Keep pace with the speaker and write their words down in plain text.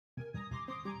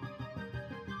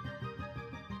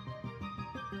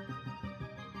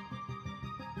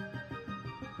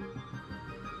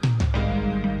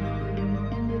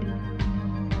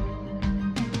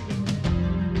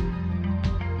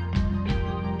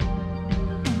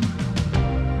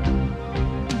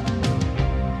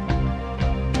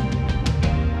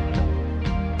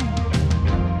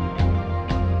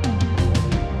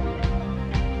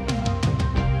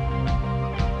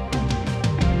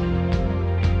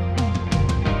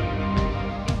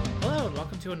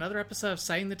to another episode of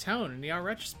Setting the Tone, an ER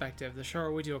Retrospective, the show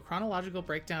where we do a chronological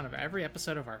breakdown of every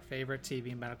episode of our favorite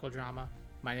TV medical drama.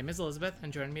 My name is Elizabeth,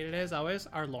 and joining me today, as always,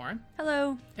 are Lauren.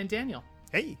 Hello. And Daniel.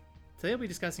 Hey. Today we'll be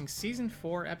discussing Season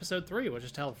 4, Episode 3, which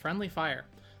is titled Friendly Fire.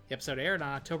 The episode aired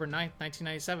on October 9th,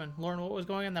 1997. Lauren, what was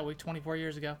going on that week 24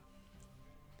 years ago?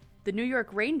 The New York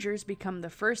Rangers become the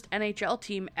first NHL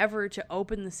team ever to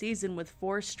open the season with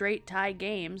 4 straight tie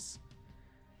games.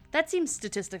 That seems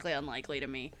statistically unlikely to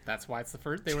me. That's why it's the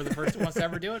first. They were the first ones to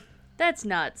ever do it. That's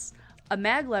nuts. A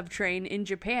maglev train in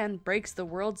Japan breaks the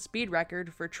world speed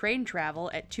record for train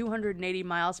travel at 280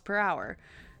 miles per hour.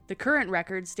 The current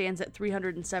record stands at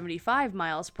 375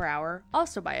 miles per hour,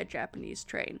 also by a Japanese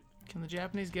train. Can the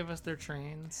Japanese give us their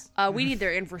trains? We need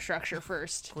their infrastructure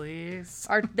first. Please.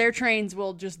 Their trains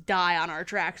will just die on our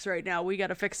tracks right now. We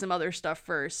gotta fix some other stuff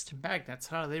first. That's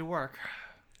how they work.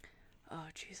 Oh,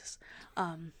 Jesus.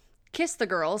 Kiss the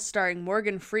Girls, starring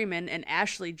Morgan Freeman and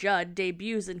Ashley Judd,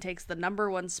 debuts and takes the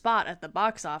 #1 spot at the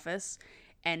box office.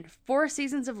 And 4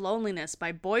 Seasons of Loneliness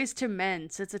by Boyz II Men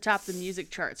sits atop the music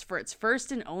charts for its first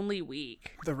and only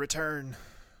week. The return.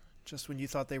 Just when you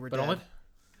thought they were dead.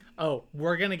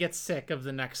 We're gonna get sick of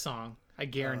the next song. I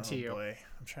guarantee you. Oh boy,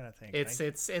 I'm trying to think.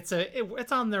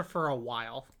 It's on there for a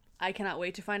while. I cannot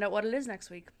wait to find out what it is next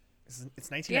week. It's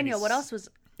 1990. Daniel, what else was?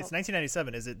 It's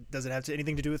 1997. Does it have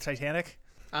anything to do with Titanic?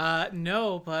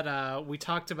 No, but we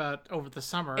talked about over the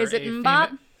summer. Is it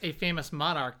Mbop? A famous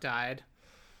monarch died.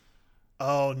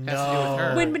 Oh Has to do with her.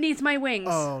 no! Wind Beneath My Wings.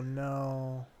 Oh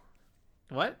no!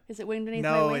 What? Is it Wind Beneath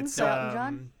My No, Wings? it's Elton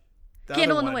John? the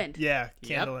Candle other in the one. Wind. Yeah,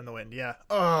 Candle in the Wind. Yeah.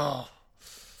 Oh,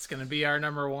 It's gonna be our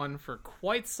 #1 for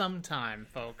quite some time,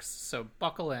 folks. So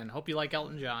buckle in. Hope you like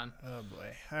Elton John. oh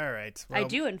boy. All right. I Well,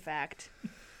 do, in fact.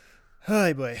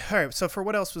 Oh boy. All right. So for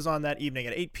what else was on that evening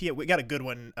at 8 p.m. We got a good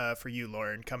one for you,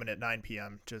 Lauren, coming at 9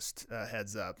 p.m. Just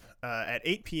heads up. At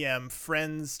 8 p.m.,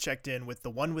 Friends checked in with The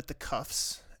One with the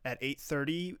Cuffs. At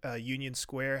 8:30, Union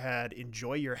Square had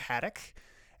Enjoy Your Haddock.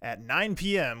 At 9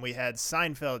 p.m., we had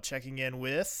Seinfeld checking in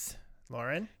with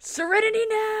Lauren. Serenity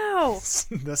Now!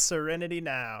 The Serenity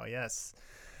Now, yes.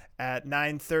 At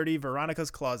 9:30, Veronica's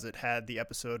Closet had the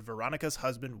episode Veronica's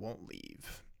Husband Won't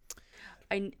Leave.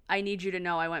 I need you to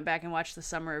know I went back and watched the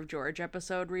Summer of George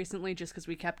episode recently just because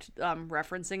we kept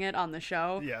referencing it on the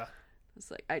show. Yeah. It's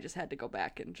like I just had to go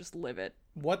back and just live it.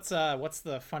 What's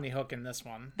the funny hook in this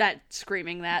one? That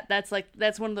screaming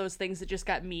that's one of those things that just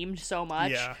got memed so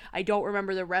much. Yeah. I don't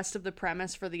remember the rest of the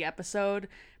premise for the episode,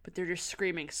 but they're just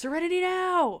screaming Serenity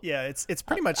Now. Yeah, it's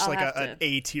pretty much I'll like have an to-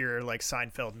 A tier like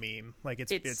Seinfeld meme. Like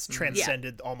it's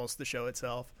transcended almost the show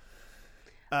itself.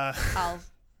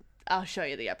 I'll show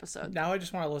you the episode. Now I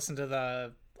just want to listen to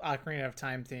the Ocarina of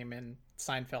Time theme in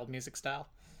Seinfeld music style.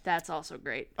 That's also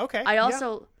great. Okay. I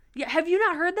also have you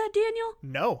not heard that, Daniel?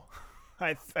 No.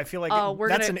 I feel like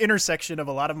that's an intersection of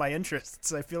a lot of my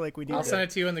interests. I feel like we need I'll send it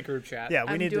to you in the group chat. Yeah,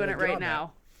 we I'm need doing to it get right on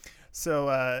now. that.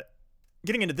 So,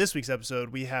 getting into this week's episode,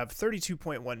 we have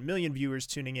 32.1 million viewers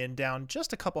tuning in, down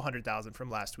just a couple 100,000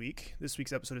 from last week. This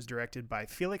week's episode is directed by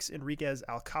Felix Enriquez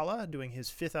Alcala, doing his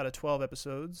 5th out of 12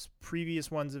 episodes.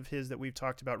 Previous ones of his that we've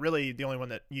talked about, really the only one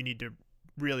that you need to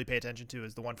really pay attention to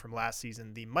is the one from last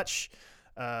season, the much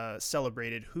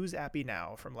celebrated Who's Appy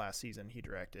Now from last season he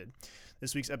directed.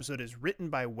 This week's episode is written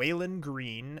by Waylon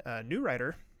Green, a new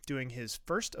writer, doing his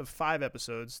first of 5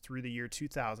 episodes through the year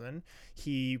 2000.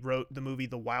 He wrote the movie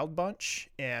The Wild Bunch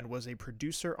and was a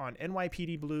producer on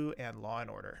NYPD Blue and Law &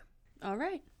 Order. All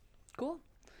right. Cool.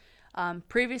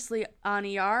 Previously on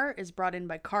ER is brought in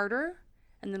by Carter.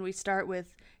 And then we start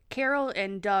with Carol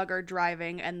and Doug are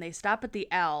driving and they stop at the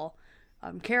L.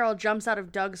 Carol jumps out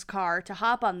of Doug's car to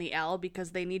hop on the L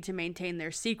because they need to maintain their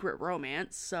secret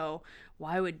romance. So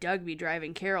why would Doug be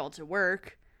driving Carol to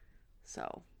work?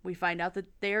 So we find out that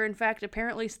they're in fact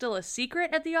apparently still a secret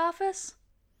at the office.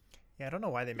 Yeah, I don't know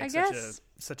why they make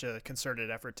such a concerted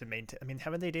effort to maintain. I mean,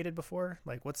 haven't they dated before?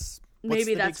 Like, what's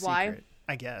maybe the that's big why. secret?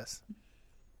 I guess.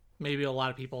 Maybe a lot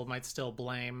of people might still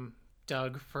blame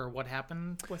Doug for what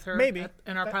happened with her. Maybe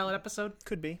in our pilot episode.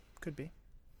 Could be.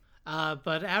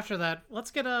 But after that,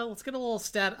 let's get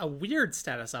a weird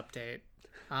status update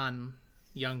on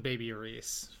young baby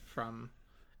Reese from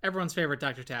everyone's favorite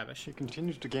Dr. Tavish. He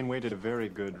continues to gain weight at a very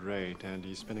good rate, and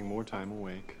he's spending more time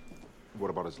awake.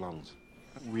 What about his lungs?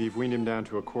 We've weaned him down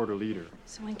to a quarter liter.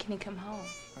 So when can he come home?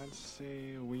 I'd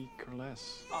say a week or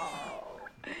less.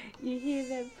 You hear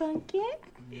that, Pumpkin?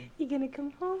 You're gonna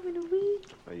come home in a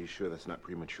week. Are you sure that's not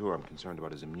premature? I'm concerned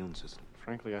about his immune system.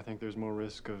 Frankly, I think there's more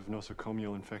risk of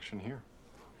nosocomial infection here.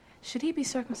 Should he be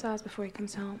circumcised before he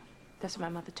comes home? That's what my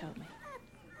mother told me.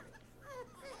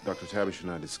 Dr. Tavish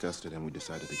and I discussed it, and we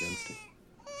decided against it.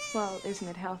 Well, isn't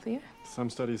it healthier? Some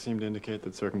studies seem to indicate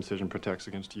that circumcision protects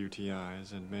against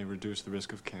UTIs and may reduce the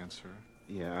risk of cancer.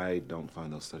 Yeah, I don't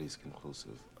find those studies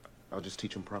conclusive. I'll just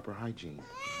teach them proper hygiene.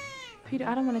 Peter,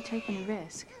 I don't want to take any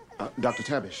risk. Dr.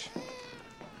 Tabish,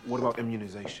 what about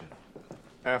immunization?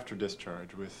 After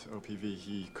discharge with OPV,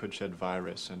 he could shed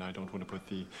virus, and I don't want to put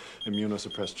the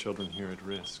immunosuppressed children here at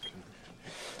risk.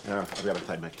 I've got a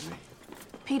thymectomy.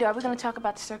 Peter, are we going to talk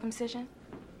about the circumcision?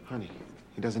 Honey,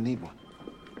 he doesn't need one.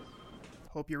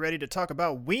 Hope you're ready to talk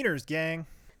about wieners, gang.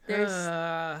 It's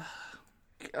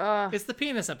the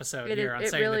penis episode here on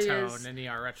Setting really the Tone is. in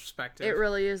ER Retrospective. It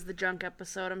really is the junk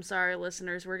episode. I'm sorry,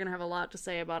 listeners. We're going to have a lot to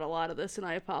say about a lot of this, and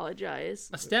I apologize.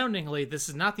 Astoundingly, this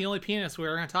is not the only penis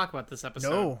we're going to talk about this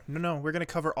episode. No. We're going to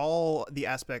cover all the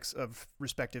aspects of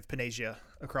respective panasia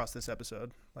across this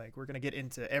episode. Like, we're going to get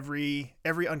into every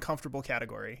uncomfortable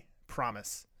category.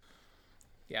 Promise.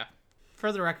 Yeah.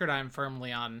 For the record, I'm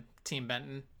firmly on Team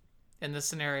Benton in this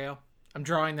scenario. I'm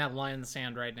drawing that line in the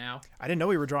sand right now. I didn't know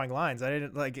we were drawing lines. I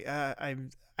didn't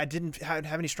I didn't have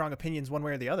any strong opinions one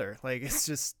way or the other. Like, it's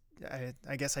just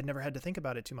I guess I'd never had to think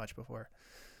about it too much before.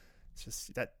 It's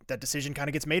just that decision kind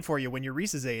of gets made for you when you're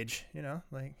Reese's age, you know,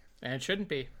 like. And it shouldn't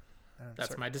be.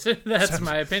 That's my decision. That's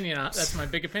my opinion. That's my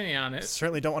big opinion on it.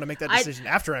 Certainly don't want to make that decision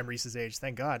after I'm Reese's age.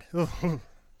 Thank God.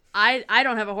 I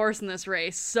don't have a horse in this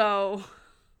race, so.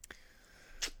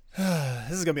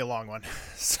 This is gonna be a long one.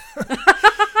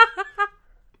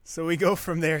 So we go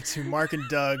from there to Mark and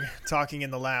Doug talking in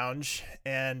the lounge,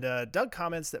 and Doug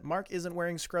comments that Mark isn't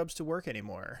wearing scrubs to work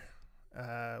anymore,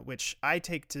 which I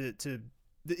take to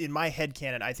in my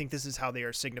headcanon, I think this is how they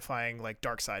are signifying, like,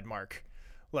 Dark Side Mark.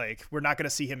 Like, we're not going to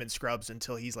see him in scrubs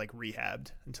until he's, like,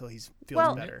 rehabbed, until he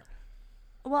feels better.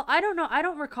 Well, I don't know. I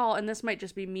don't recall, and this might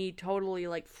just be me totally,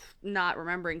 like, not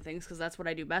remembering things, because that's what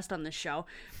I do best on this show,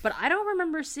 but I don't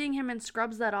remember seeing him in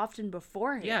scrubs that often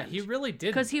beforehand. Yeah, he really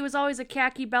did. Because he was always a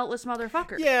khaki beltless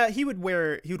motherfucker. Yeah, he would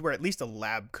wear at least a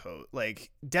lab coat. Like,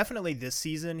 definitely this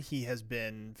season, he has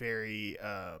been very...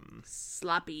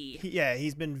 sloppy.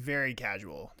 He's been very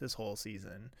casual this whole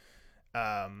season.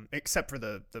 Except for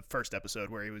the first episode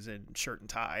where he was in shirt and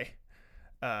tie.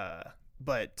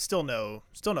 But still no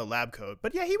lab coat.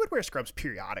 But yeah, he would wear scrubs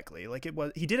periodically. Like,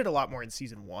 he did it a lot more in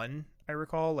season 1, I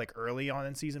recall, like early on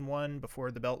in season 1 before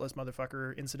the beltless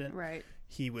motherfucker incident. Right.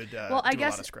 He would do a I lot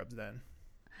guess of scrubs then.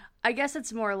 I guess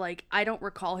it's more like, I don't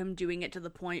recall him doing it to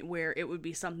the point where it would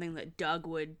be something that Doug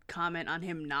would comment on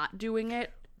him not doing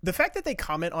it. The fact that they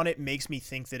comment on it makes me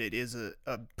think that it is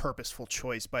a purposeful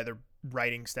choice by the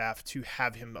writing staff to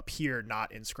have him appear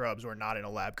not in scrubs or not in a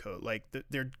lab coat. Like,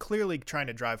 they're clearly trying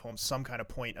to drive home some kind of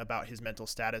point about his mental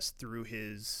status through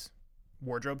his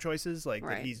wardrobe choices. Like,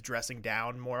 right. That he's dressing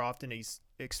down more often. He's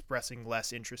expressing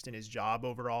less interest in his job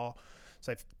overall.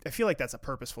 So I feel like that's a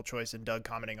purposeful choice, and Doug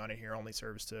commenting on it here only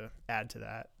serves to add to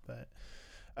that.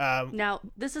 But now,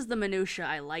 this is the minutia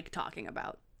I like talking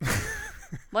about.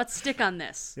 Let's stick on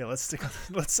this. Yeah, let's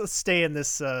stay in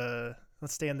this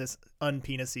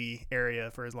unpenisy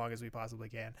area for as long as we possibly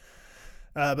can.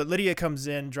 But Lydia comes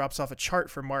in, drops off a chart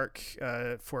for Mark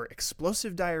for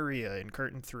explosive diarrhea in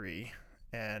curtain 3,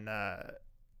 and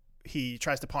he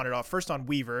tries to pawn it off first on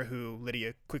Weaver, who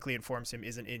Lydia quickly informs him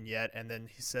isn't in yet, and then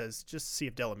he says just see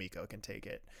if Delamico can take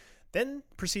it. Then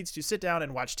proceeds to sit down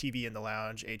and watch TV in the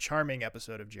lounge, a charming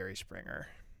episode of Jerry Springer.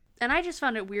 And I just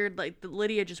found it weird, like, that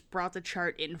Lydia just brought the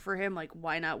chart in for him. Like,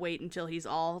 why not wait until he's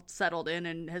all settled in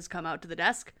and has come out to the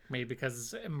desk? Maybe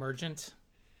because it's emergent.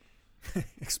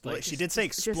 She did say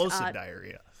explosive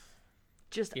diarrhea.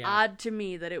 Just odd to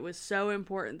me that it was so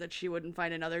important that she wouldn't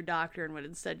find another doctor and would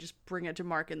instead just bring it to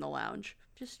Mark in the lounge.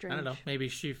 Just strange. I don't know. Maybe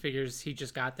she figures he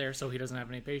just got there, so he doesn't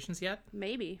have any patients yet.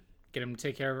 Maybe. Get him to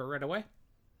take care of it right away.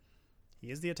 He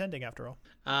is the attending, after all.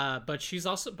 But she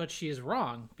is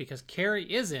wrong, because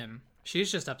Carrie is in.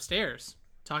 She's just upstairs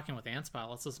talking with Anspot.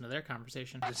 Let's listen to their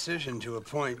conversation. The decision to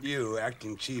appoint you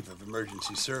acting chief of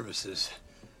emergency services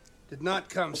did not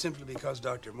come simply because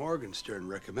Dr. Morgenstern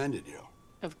recommended you.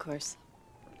 Of course.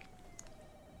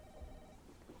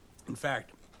 In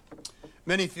fact,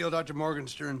 many feel Dr.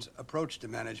 Morgenstern's approach to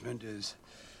management is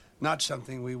not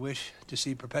something we wish to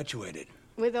see perpetuated.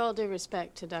 With all due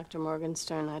respect to Dr.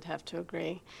 Morgenstern, I'd have to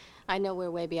agree. I know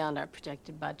we're way beyond our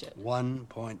projected budget.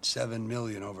 1.7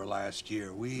 million over last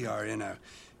year. We are in a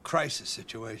crisis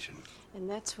situation. And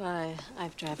that's why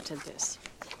I've drafted this.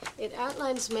 It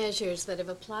outlines measures that, if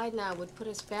applied now, would put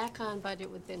us back on budget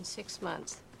within 6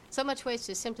 months. So much waste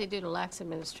is simply due to lax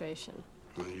administration.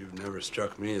 Well, you've never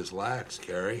struck me as lax,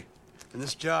 Carrie. And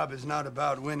this job is not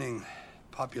about winning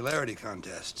popularity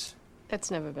contests.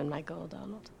 That's never been my goal,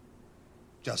 Donald.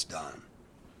 Just Don.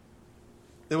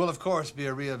 There will, of course, be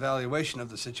a reevaluation of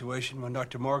the situation when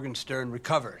Dr. Morgenstern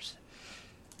recovers.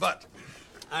 But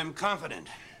I'm confident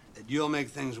that you'll make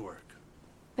things work.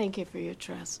 Thank you for your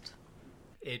trust.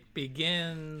 It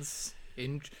begins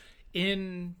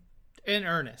in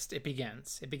earnest. It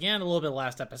begins. It began a little bit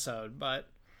last episode, but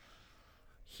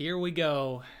here we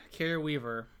go. Carrie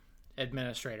Weaver,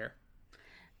 administrator.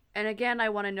 And again, I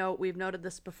want to note, we've noted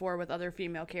this before with other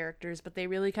female characters, but they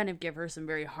really kind of give her some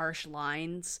very harsh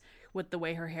lines with the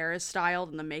way her hair is styled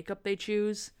and the makeup they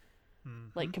choose,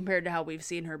 like compared to how we've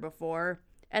seen her before.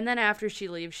 And then after she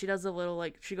leaves, she does a little,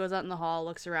 like, she goes out in the hall,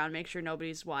 looks around, makes sure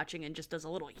nobody's watching, and just does a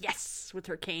little yes with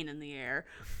her cane in the air.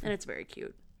 And it's very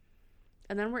cute.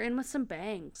 And then we're in with some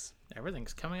bangs.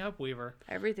 Everything's coming up, Weaver.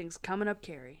 Everything's coming up,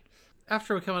 Carrie.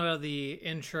 After we come out of the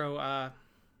intro,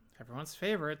 everyone's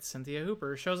favorite, Cynthia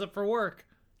Hooper, shows up for work.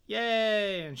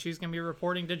 Yay! And she's going to be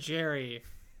reporting to Jerry.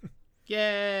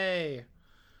 Yay!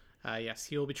 Yes,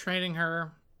 he will be training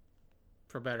her,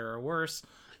 for better or worse.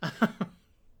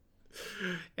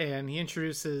 And he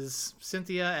introduces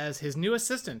Cynthia as his new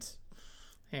assistant.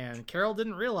 And Carol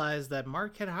didn't realize that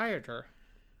Mark had hired her.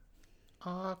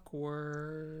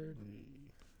 Awkward.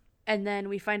 And then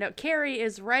we find out Carrie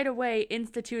is right away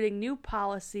instituting new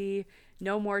policy,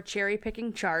 no more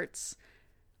cherry-picking charts.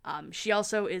 She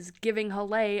also is giving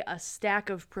Haley a stack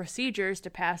of procedures to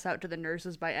pass out to the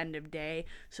nurses by end of day.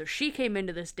 So she came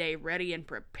into this day ready and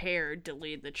prepared to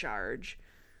lead the charge.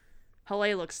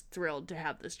 Haley looks thrilled to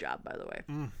have this job, by the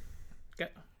way.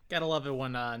 Gotta love it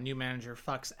when a new manager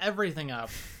fucks everything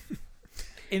up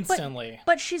instantly.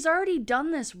 But she's already done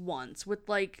this once with,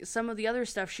 like, some of the other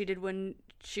stuff she did when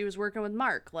she was working with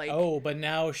Mark. Like, but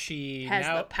now she has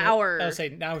the power. I would say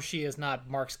now she is not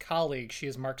Mark's colleague; she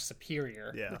is Mark's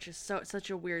superior. Yeah. Which is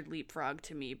such a weird leapfrog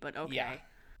to me, but okay. Yeah.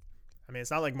 I mean, it's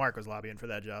not like Mark was lobbying for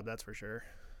that job, that's for sure.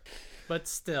 But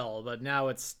still,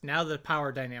 now the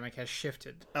power dynamic has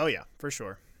shifted. Oh, yeah, for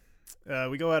sure.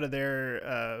 We go out of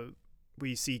there.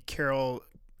 We see Carol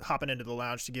hopping into the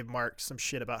lounge to give Mark some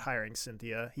shit about hiring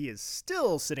Cynthia. He is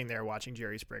still sitting there watching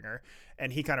Jerry Springer,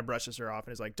 and he kind of brushes her off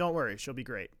and is like, don't worry, she'll be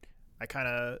great. I kind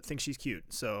of think she's cute,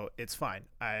 so it's fine.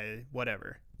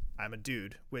 Whatever. I'm a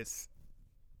dude with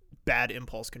bad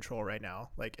impulse control right now.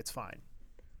 Like, it's fine.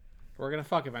 We're gonna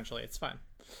fuck eventually. It's fine.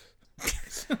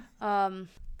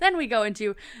 Then we go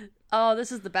into,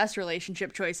 this is the best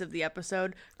relationship choice of the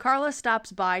episode. Carla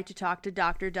stops by to talk to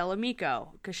Dr.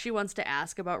 Delamico because she wants to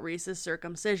ask about Reese's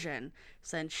circumcision,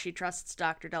 since she trusts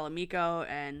Dr. Delamico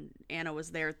and Anna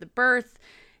was there at the birth.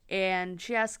 And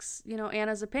she asks,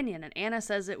 Anna's opinion. And Anna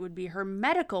says it would be her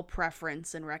medical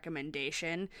preference and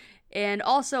recommendation. And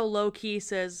also low-key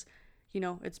says,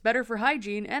 it's better for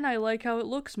hygiene and I like how it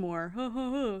looks more.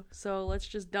 So let's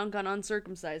just dunk on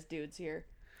uncircumcised dudes here.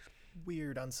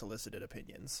 Weird, unsolicited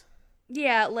opinions.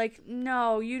 Yeah, like,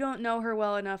 no, you don't know her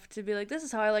well enough to be like, this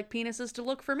is how I like penises to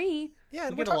look for me. Yeah,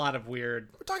 We get a lot of weird.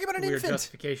 We're talking about an weird infant.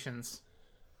 justifications.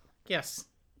 Yes.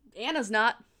 Anna's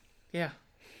not. Yeah.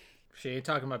 She ain't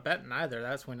talking about Benton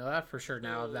either. We know that for sure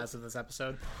now as of this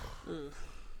episode.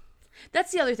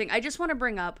 That's the other thing. I just want to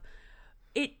bring up,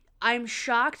 I'm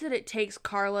shocked that it takes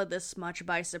Carla this much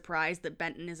by surprise that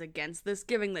Benton is against this,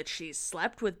 given that she's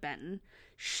slept with Benton.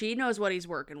 She knows what he's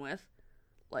working with.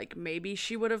 Like, maybe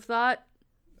she would have thought,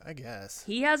 I guess.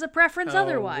 he has a preference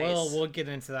otherwise. We'll get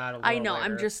into that a little I know,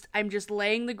 later. I'm just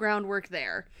laying the groundwork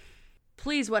there.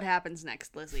 Please, what happens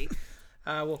next, Lizzie?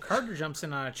 Carter jumps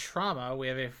in on a trauma. We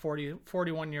have a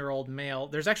 41-year-old male.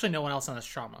 There's actually no one else on this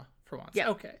trauma for once. Yeah.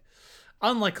 Okay.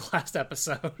 Unlike last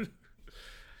episode.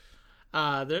 We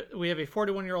have a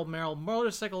 41-year-old male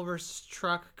motorcycle versus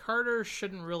truck. Carter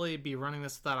shouldn't really be running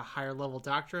this without a higher level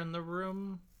doctor in the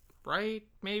room, right?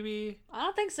 Maybe? I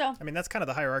don't think so. I mean, that's kind of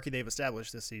the hierarchy they've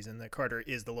established this season, that Carter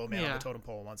is the low man on the totem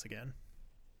pole once again.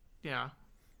 Yeah.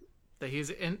 That he's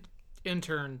an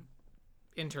intern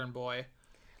boy.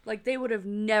 Like, they would have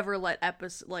never let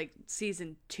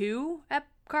season 2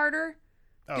 Carter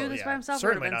do this by himself.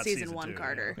 Certainly it would have been not season 1 2,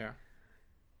 Carter. Yeah.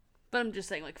 But I'm just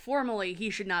saying, like, formally, he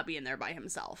should not be in there by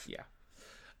himself.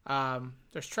 Yeah.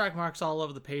 There's track marks all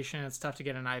over the patient. It's tough to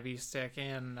get an IV stick,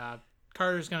 and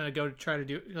Carter's gonna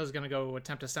go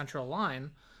attempt a central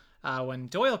line. When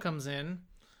Doyle comes in,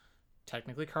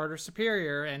 technically Carter's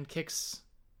superior, and kicks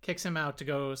him out to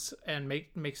go and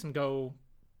makes him go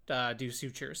do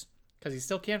sutures because he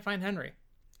still can't find Henry.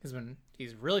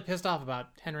 He's really pissed off about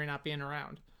Henry not being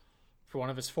around for one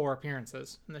of his 4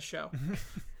 appearances in the show.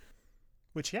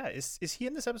 Which, yeah, is he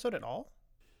in this episode at all?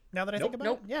 Now that I think about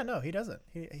Nope. it? Yeah, no, he doesn't.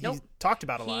 He's Nope. talked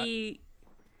about a lot.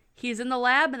 He's in the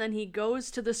lab, and then he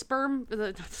goes to the sperm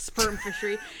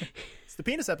fishery. It's the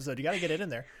penis episode. You got to get it in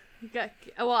there.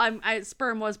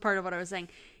 Sperm was part of what I was saying.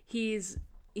 He's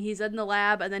in the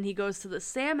lab, and then he goes to the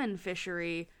salmon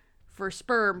fishery for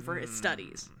sperm for his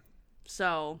studies.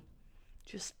 So,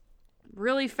 just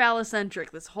really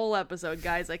phallocentric this whole episode,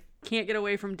 guys. I can't get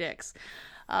away from dicks.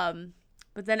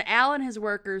 But then Al and his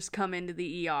workers come into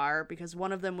the ER because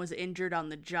one of them was injured on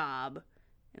the job,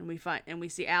 and we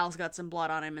see Al's got some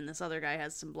blood on him, and this other guy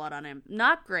has some blood on him.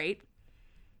 Not great.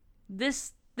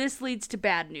 This leads to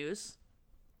bad news.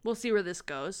 We'll see where this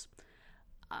goes.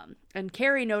 And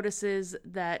Carrie notices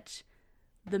that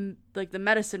the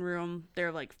medicine room,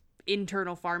 their like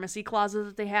internal pharmacy closet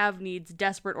that they have, needs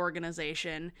desperate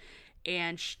organization.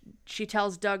 And she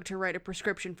tells Doug to write a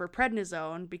prescription for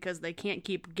prednisone because they can't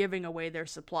keep giving away their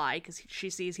supply because she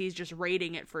sees he's just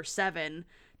rating it for 7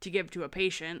 to give to a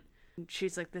patient.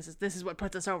 She's like, this is what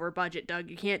puts us over budget,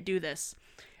 Doug. You can't do this.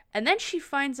 And then she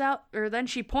points out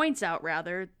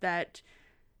that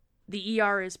the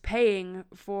ER is paying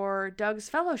for Doug's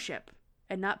fellowship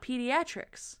and not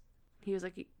pediatrics. He was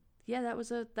like, yeah, that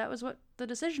was what the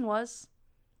decision was.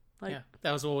 Like, yeah,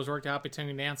 that was what was worked out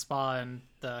between Nance Spa and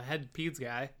the head peds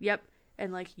guy. Yep.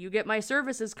 And like, you get my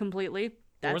services completely.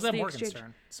 Or was that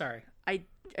Morgenstern? Sorry. I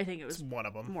think it was one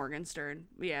of them. Morgenstern.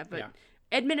 Yeah, but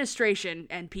administration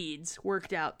and peds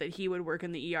worked out that he would work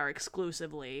in the ER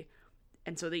exclusively,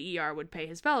 and so the ER would pay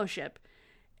his fellowship.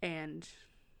 And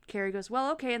Carrie goes,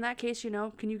 well, okay, in that case,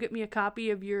 can you get me a copy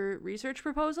of your research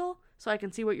proposal so I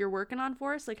can see what you're working on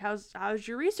for us? Like, how's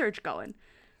your research going?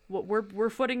 We're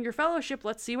footing your fellowship.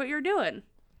 Let's see what you're doing.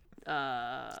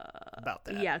 About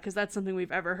that. Yeah, because that's something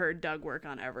we've ever heard Doug work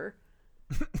on ever.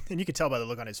 And you could tell by the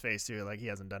look on his face, too. Like, he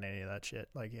hasn't done any of that shit.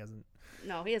 Like, he hasn't...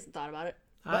 No, he hasn't thought about it.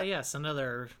 Yes,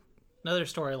 another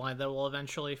storyline that will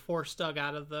eventually force Doug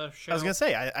out of the show. I was going to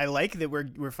say, I like that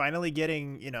we're finally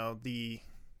getting, the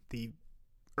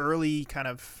early kind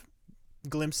of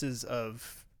glimpses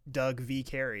of Doug v.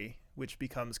 Carrie, which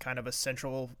becomes kind of a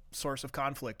central source of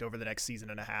conflict over the next season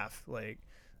and a half. Like,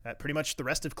 pretty much the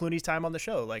rest of Clooney's time on the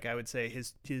show. Like, I would say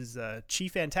his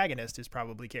chief antagonist is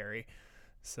probably Carrie.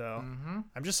 So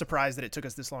I'm just surprised that it took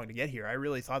us this long to get here. I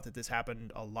really thought that this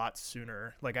happened a lot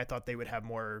sooner. Like, I thought they would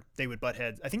butt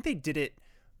heads. I think they did it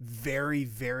very,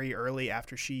 very early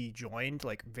after she joined,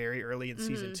 like very early in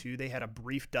season 2. They had a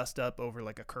brief dust up over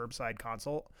like a curbside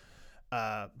consult.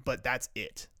 But that's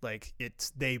it. Like,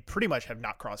 they pretty much have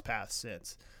not crossed paths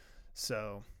since.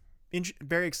 So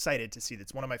very excited to see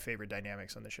that's one of my favorite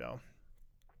dynamics on the show.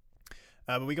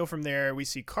 But we go from there. We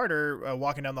see Carter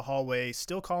walking down the hallway,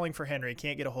 still calling for Henry.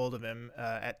 Can't get a hold of him.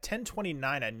 At 10:29,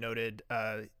 I noted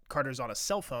Carter's on a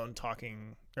cell phone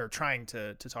trying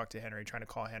to talk to Henry, trying to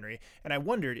call Henry. And I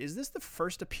wondered, is this the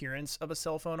first appearance of a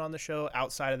cell phone on the show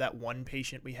outside of that one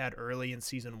patient we had early in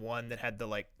season 1 that had the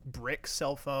like brick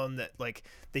cell phone that like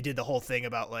they did the whole thing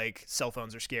about like cell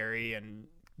phones are scary and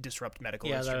disrupt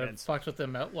medical instruments. Yeah, fucked with the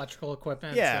electrical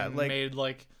equipment. Yeah, and like made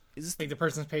like make the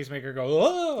person's pacemaker go,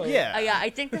 oh yeah. Yeah, I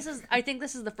think this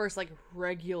is the first like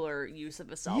regular use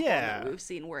of a cell phone that we've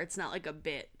seen where it's not like a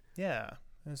bit. Yeah,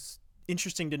 it's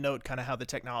interesting to note kind of how the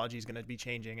technology is going to be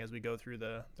changing as we go through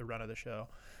the run of the show.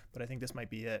 But I think this might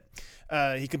be it.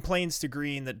 He complains to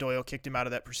Green that Doyle kicked him out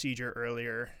of that procedure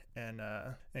earlier, and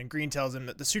Green tells him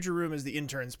that the suture room is the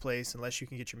intern's place unless you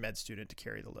can get your med student to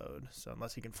carry the load. So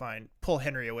unless he can pull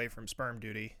Henry away from sperm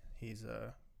duty, he's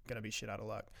going to be shit out of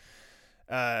luck.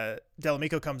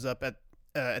 Delamico comes up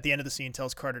at the end of the scene,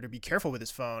 tells Carter to be careful with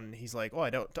his phone. He's like, I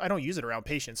don't use it around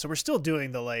patients. So we're still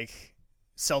doing the like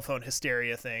cell phone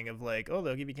hysteria thing of like, oh,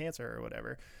 they'll give you cancer or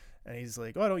whatever. And he's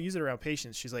like, I don't use it around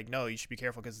patients. She's like, no, you should be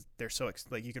careful because they're so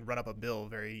like you can run up a bill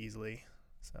very easily.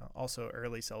 So also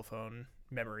early cell phone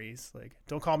memories, like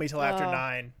don't call me till after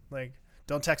 9. Like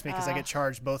don't text me because I get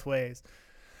charged both ways.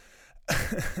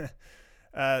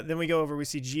 Then we go over. We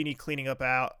see Jeannie cleaning up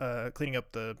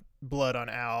the blood on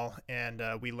Al, and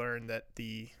we learn that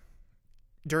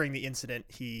during the incident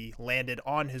he landed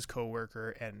on his coworker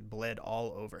and bled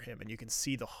all over him, and you can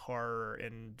see the horror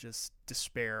and just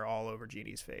despair all over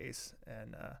Jeannie's face.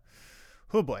 And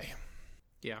oh boy,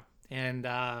 yeah. And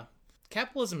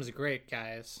capitalism is great,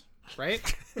 guys. Right?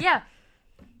 Yeah.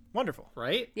 Wonderful.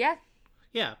 Right? Yeah.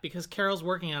 Yeah, because Carol's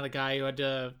working on a guy who had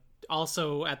to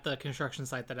also at the construction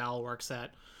site that Al works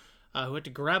at, who had to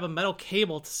grab a metal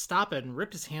cable to stop it and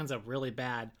ripped his hands up really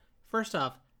bad. First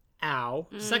off, ow.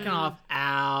 Second off,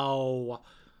 ow.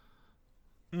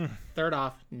 Third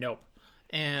off, nope.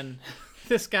 And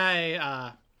this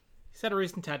guy, he's had a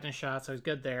recent tetanus shot, so he's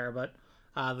good there, but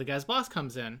the guy's boss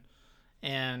comes in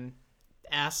and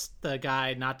asks the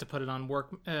guy not to put it on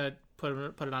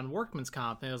put it on workman's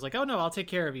comp. And it was like, oh no, I'll take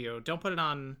care of you. Don't put it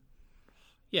on...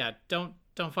 Yeah, don't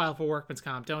don't file for workman's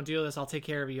comp. Don't do this. I'll take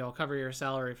care of you. I'll cover your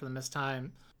salary for the missed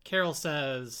time. Carol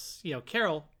says,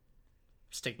 Carol,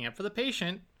 sticking up for the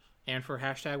patient and for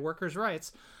hashtag workers'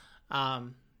 rights,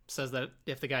 says that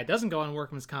if the guy doesn't go on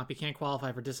workman's comp, he can't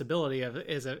qualify for disability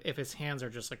if his hands are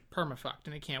just like permafucked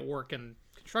and he can't work in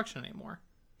construction anymore.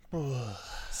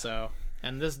 So,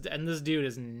 and this dude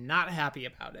is not happy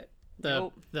about it.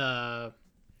 The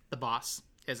boss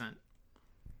isn't.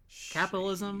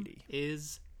 Capitalism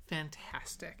is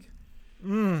fantastic.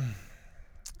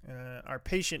 Our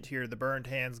patient here, the burned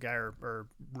hands guy, or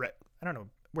I don't know.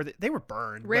 They were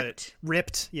burned. Ripped.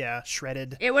 Ripped, yeah.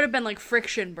 Shredded. It would have been like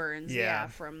friction burns, Yeah.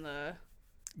 from the...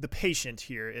 The patient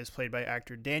here is played by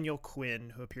actor Daniel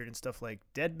Quinn, who appeared in stuff like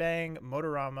Dead Bang,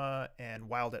 Motorama, and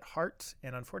Wild at Heart.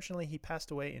 And unfortunately, he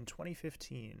passed away in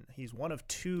 2015. He's one of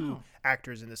two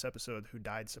actors in this episode who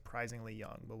died surprisingly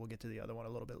young, but we'll get to the other one a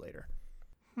little bit later.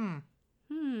 All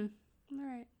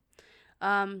right.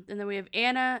 And then we have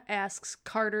Anna asks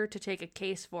Carter to take a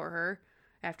case for her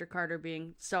after Carter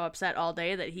being so upset all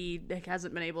day that he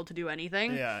hasn't been able to do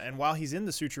anything. Yeah, and while he's in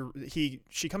the suture,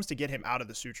 she comes to get him out of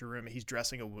the suture room. He's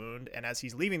dressing a wound, and as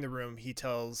he's leaving the room, he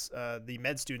tells the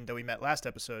med student that we met last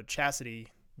episode, Chastity,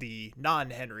 the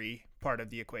non-Henry part of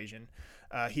the equation,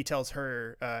 he tells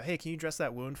her, hey, can you dress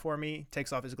that wound for me?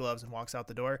 Takes off his gloves and walks out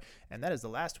the door, and that is the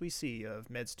last we see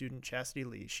of med student Chastity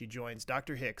Lee. She joins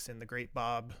Dr. Hicks in the great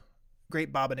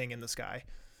bobbining in the sky.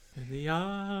 In the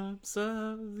arms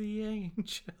of the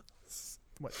angels.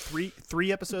 What, three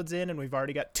episodes in, and we've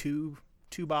already got two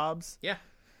Bobs? Yeah.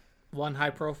 One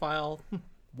high profile.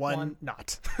 One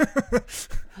not.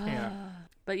 Yeah.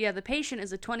 But yeah, the patient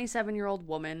is a 27-year-old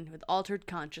woman with altered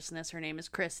consciousness. Her name is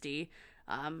Christy.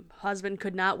 Husband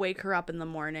could not wake her up in the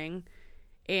morning.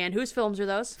 And whose films are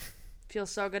those? Feels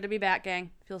so good to be back,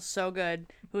 gang. Feels so good.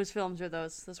 Whose films are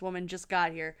those? This woman just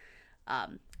got here.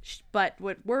 But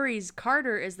what worries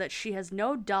Carter is that she has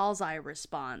no doll's eye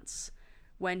response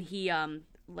when he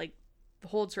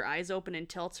holds her eyes open and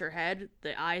tilts her head.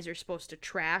 The eyes are supposed to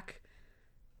track,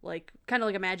 like kind of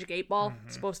like a magic 8-ball.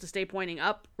 It's supposed to stay pointing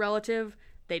up relative.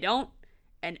 They don't.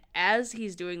 And as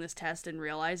he's doing this test and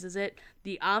realizes it,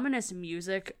 the ominous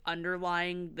music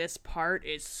underlying this part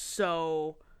is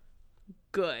so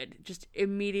good. Just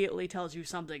immediately tells you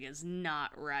something is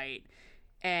not right.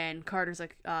 And Carter's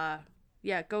like,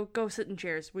 yeah, go sit in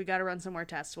chairs. We got to run some more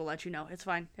tests. We'll let you know. It's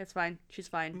fine. She's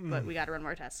fine. But we got to run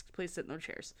more tests. Please sit in those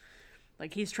chairs.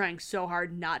 Like, he's trying so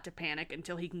hard not to panic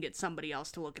until he can get somebody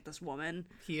else to look at this woman.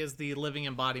 He is the living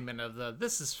embodiment of the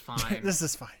 "this is fine" This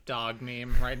is fine dog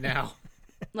meme right now.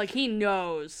 Like, he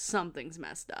knows something's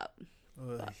messed up.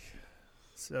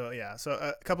 So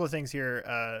a couple of things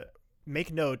here.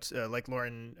 Make note, like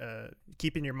Lauren,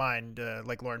 keep in your mind,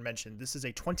 like Lauren mentioned, this is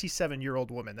a 27-year-old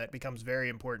woman. That becomes very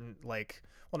important,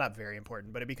 not very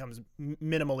important, but it becomes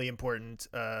minimally important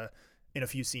in a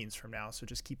few scenes from now. So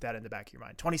just keep that in the back of your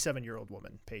mind. 27-year-old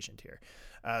woman, patient here.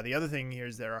 The other thing here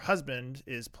is that our husband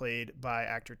is played by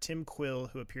actor Tim Quill,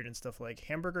 who appeared in stuff like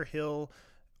Hamburger Hill,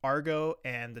 Argo,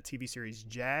 and the TV series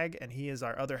Jag, and he is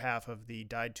our other half of the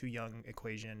died too young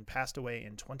equation, passed away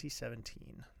in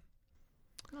 2017.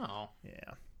 Oh.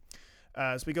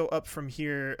 Yeah. So we go up from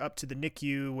here, up to the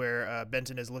NICU, where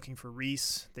Benton is looking for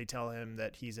Reese. They tell him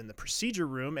that he's in the procedure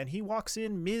room, and he walks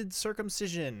in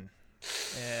mid-circumcision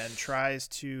and tries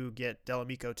to get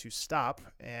Delamico to stop.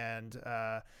 And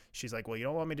she's like, well, you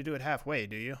don't want me to do it halfway,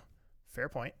 do you? Fair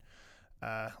point.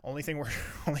 Only thing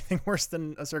worse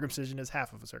than a circumcision is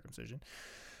half of a circumcision.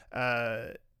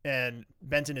 And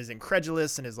Benton is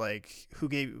incredulous and is like, who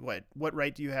gave what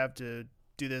right do you have to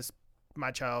do this, my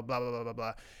child, blah, blah, blah, blah,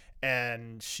 blah.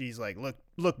 And she's like,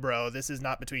 look, bro, this is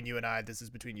not between you and I. This is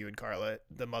between you and Carla.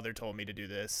 The mother told me to do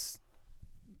this.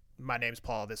 My name's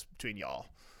Paul. This is between y'all.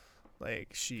 Like,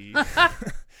 she's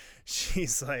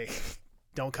like,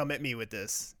 don't come at me with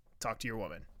this. Talk to your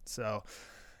woman. So,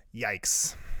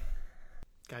 yikes.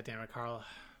 God damn it, Carla.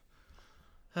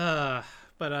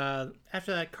 But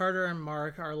after that, Carter and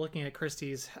Mark are looking at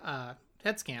Christie's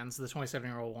head scans, the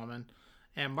 27-year-old woman,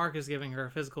 and Mark is giving her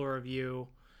a physical review,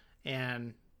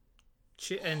 and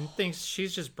thinks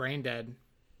she's just brain dead.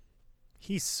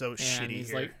 He's so shitty he's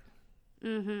here.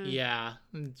 Like, yeah,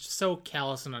 so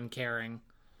callous and uncaring.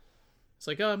 It's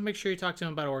like, oh, make sure you talk to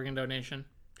him about organ donation.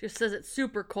 Just says it's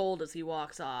super cold as he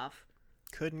walks off.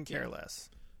 Couldn't care less.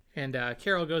 And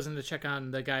Carol goes in to check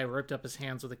on the guy who ripped up his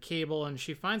hands with a cable, and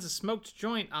she finds a smoked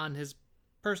joint on his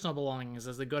personal belongings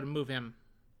as they go to move him.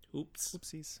 Oops.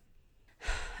 Oopsies.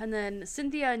 And then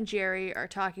Cynthia and Jerry are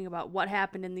talking about what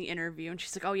happened in the interview, and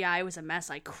she's like, oh yeah, I was a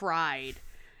mess. I cried.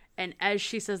 And as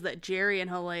she says that, Jerry and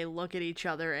Halle look at each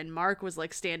other, and Mark was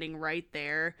like standing right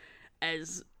there.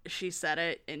 as she said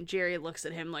it, and Jerry looks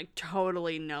at him like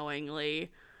totally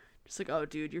knowingly, just like, oh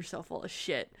dude, you're so full of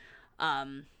shit.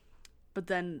 But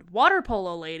then Water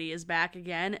Polo Lady is back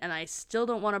again, and I still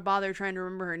don't want to bother trying to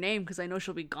remember her name because I know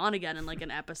she'll be gone again in like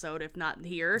an episode, if not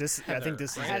here. I think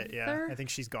this is it. Yeah, Heather? I think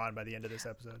she's gone by the end of this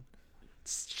episode.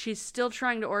 She's still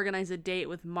trying to organize a date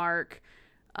with Mark,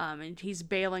 and he's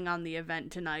bailing on the event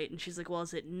tonight, and she's like, well,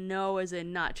 is it no as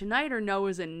in not tonight or no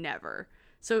as in never?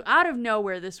 So out of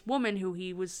nowhere, this woman who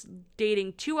he was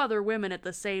dating 2 other women at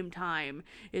the same time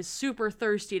is super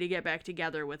thirsty to get back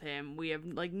together with him. We have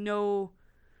like no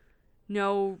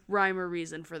rhyme or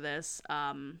reason for this.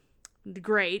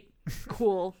 Great.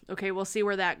 Cool. Okay, we'll see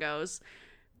where that goes.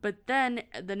 But then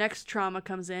the next trauma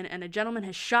comes in, and a gentleman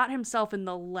has shot himself in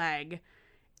the leg,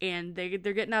 and they're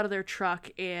getting out of their truck,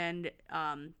 and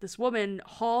this woman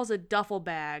hauls a duffel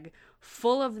bag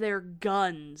full of their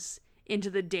guns into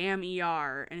the damn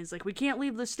ER, and is like, we can't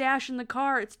leave the stash in the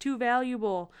car, it's too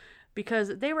valuable,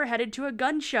 because they were headed to a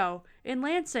gun show in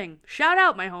Lansing. Shout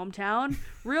out my hometown.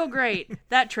 Real great.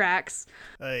 That tracks.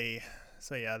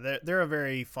 So yeah, they're a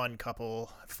very fun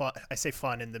couple. Fun, I say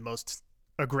fun in the most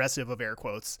aggressive of air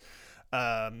quotes.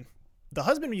 The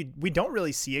husband we don't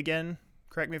really see again.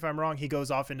 Correct me if I'm wrong. He goes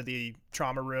off into the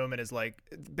trauma room and is like,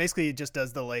 basically just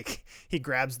does the like, he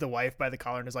grabs the wife by the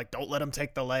collar and is like, don't let him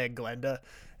take the leg, Glenda.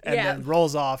 And then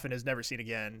rolls off and is never seen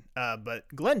again. But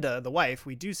Glenda, the wife,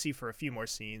 we do see for a few more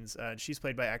scenes. She's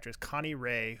played by actress Connie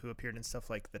Ray, who appeared in stuff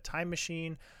like The Time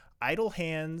Machine, Idle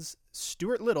Hands,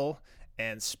 Stuart Little,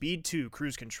 and Speed 2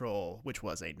 Cruise Control, which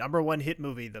was a #1 hit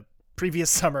movie the previous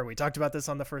summer. We talked about this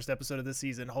on the first episode of the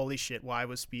season. Holy shit, why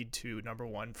was Speed 2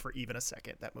 #1 for even a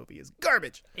second? That movie is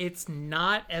garbage. It's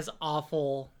not as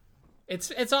awful.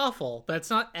 It's awful, but it's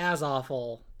not as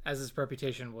awful as its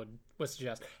reputation would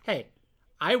suggest. Hey,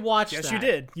 I watched that. Yes, you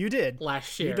did. You did.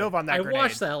 Last year. You dove on that grenade. I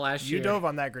watched that last year. You dove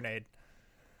on that grenade.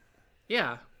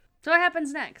 Yeah. So what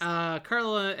happens next?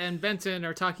 Carla and Benton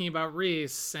are talking about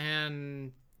Reese,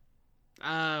 and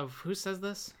who says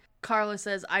this? Carla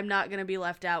says, I'm not going to be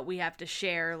left out. We have to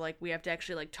share. Like, we have to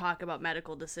actually, like, talk about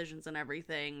medical decisions and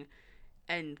everything.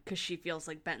 And because she feels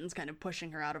like Benton's kind of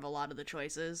pushing her out of a lot of the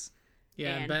choices.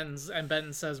 Yeah, and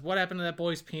Benton says, what happened to that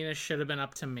boy's penis should have been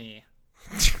up to me.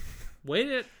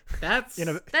 Wait, that's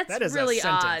that is really a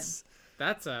odd.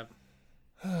 That's a...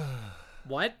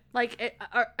 What? Like,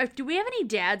 do we have any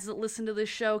dads that listen to this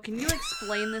show? Can you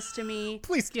explain this to me?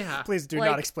 Please do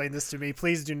not explain this to me.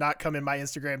 Please do not come in my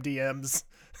Instagram DMs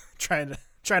trying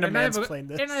to mansplain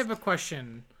this. And I have a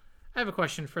question. I have a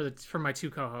question for my 2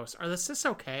 co-hosts. Are the cis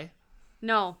okay?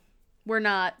 No, we're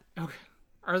not. Okay.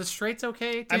 Are the straights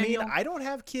okay, I Daniel? mean, I don't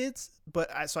have kids, but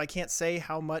so I can't say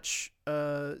how much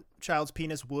child's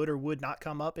penis would or would not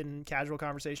come up in casual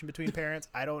conversation between parents.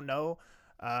 I don't know.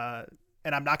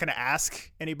 And I'm not going to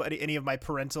ask any of my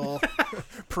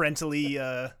parentally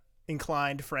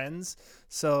inclined friends.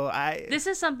 So This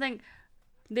is something.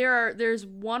 There's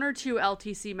 1 or 2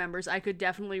 LTC members I could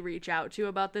definitely reach out to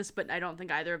about this, but I don't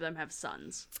think either of them have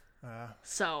sons.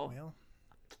 Well,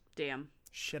 damn.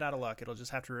 Shit out of luck. It'll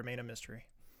just have to remain a mystery.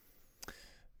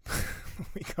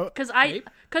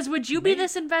 Because would you be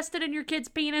this invested in your kid's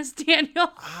penis,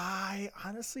 Daniel? I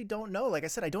honestly don't know. Like I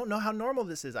said, I don't know how normal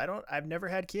this is. I've never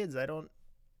had kids. I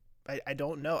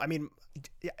don't know. I mean,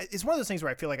 it's one of those things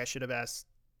where I feel like I should have asked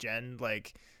Jen,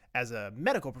 like, as a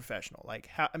medical professional, like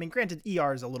how, I mean, granted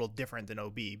ER is a little different than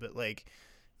OB, but like,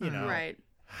 you know, right.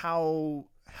 How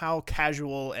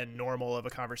casual and normal of a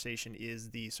conversation is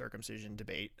the circumcision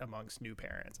debate amongst new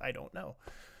parents? I don't know.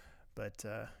 But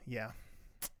yeah.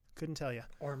 Couldn't tell you.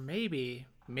 Or maybe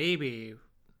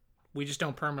we just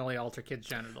don't permanently alter kids'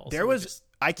 genitals. There was,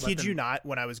 I kid you not,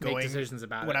 when I was going decisions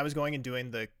about when I was going and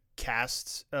doing the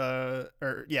cast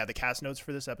the cast notes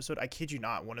for this episode, I kid you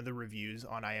not, one of the reviews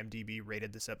on IMDb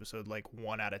rated this episode like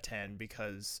 1 out of 10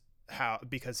 because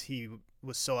he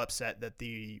was so upset that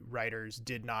the writers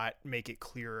did not make it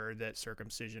clearer that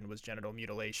circumcision was genital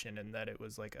mutilation and that it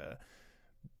was like a,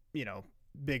 you know,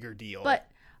 bigger deal. But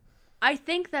I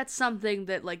think that's something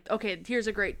that, like, okay, here's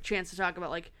a great chance to talk about,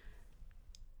 like,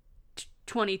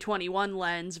 2021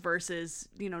 lens versus,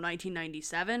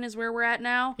 1997 is where we're at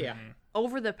now. Yeah.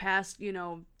 Over the past,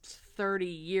 30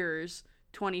 years,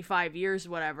 25 years,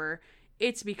 whatever,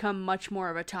 it's become much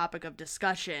more of a topic of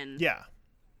discussion. Yeah.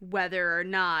 Whether or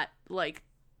not, like,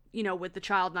 with the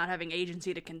child not having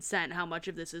agency to consent, how much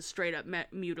of this is straight up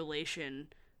mutilation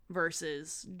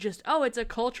versus just, oh, it's a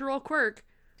cultural quirk.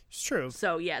 It's true.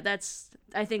 So yeah,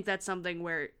 I think that's something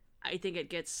where I think it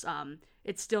gets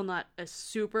it's still not a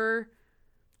super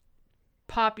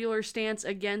popular stance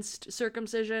against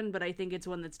circumcision, but I think it's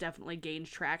one that's definitely gained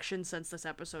traction since this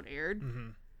episode aired. Mm-hmm.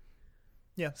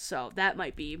 Yeah. So that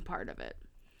might be part of it.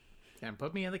 And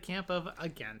put me in the camp of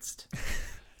against.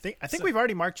 I think we've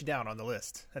already marked you down on the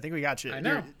list. I think we got you. I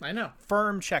know.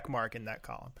 Firm check mark in that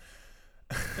column.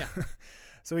 Yeah.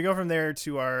 So we go from there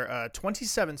to our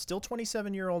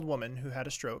 27-year-old woman who had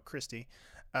a stroke, Christy.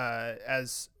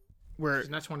 She's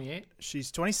not 28.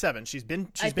 She's 27. She's been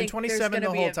think 27 the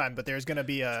whole time, but there's going to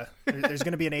be an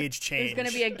age change. There's going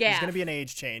to be a gap. There's going to be an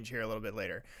age change here a little bit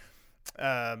later.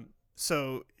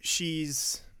 So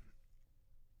she's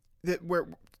where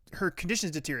her condition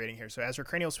is deteriorating here. So as her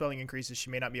cranial swelling increases, she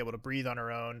may not be able to breathe on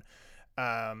her own.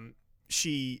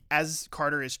 As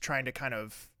Carter is trying to kind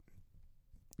of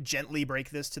gently break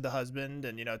this to the husband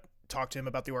and, talk to him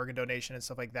about the organ donation and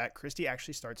stuff like that, Christy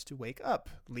actually starts to wake up,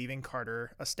 leaving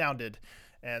Carter astounded.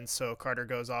 And so Carter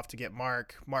goes off to get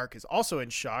Mark. Mark is also in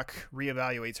shock,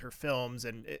 reevaluates her films,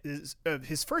 and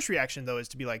his first reaction, though, is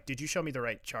to be like, did you show me the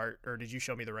right chart, or did you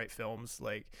show me the right films?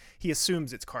 Like, he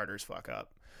assumes it's Carter's fuck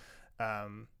up.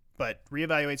 But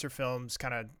reevaluates her films,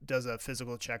 kind of does a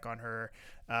physical check on her,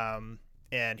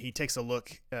 and he takes a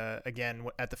look again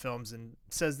at the films and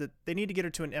says that they need to get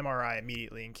her to an MRI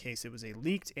immediately in case it was a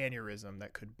leaked aneurysm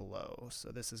that could blow. So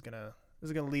this is gonna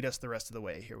lead us the rest of the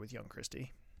way here with young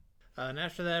Christy. And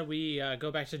after that, we go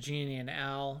back to Jeannie and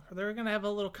Al. They're gonna have a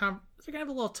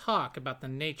little talk about the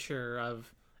nature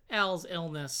of Al's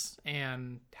illness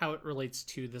and how it relates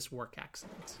to this work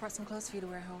accident. Brought some clothes for you to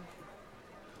wear home.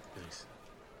 Nice.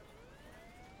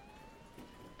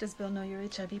 Does Bill know you're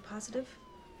HIV positive?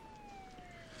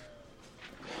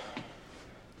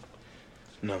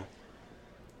 No.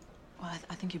 Well,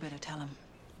 I think you better tell him.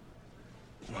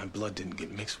 My blood didn't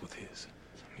get mixed with his.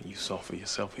 I mean, you saw for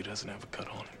yourself he doesn't have a cut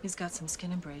on him. He's got some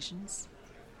skin abrasions.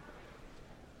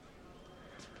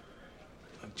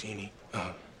 Look, Jeannie,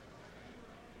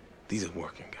 these are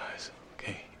working guys,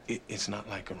 okay? It's not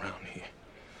like around here.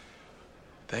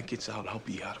 That gets out, I'll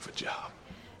be out of a job.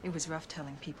 It was rough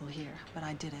telling people here, but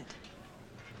I did it.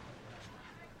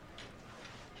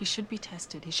 He should be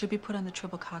tested. He should be put on the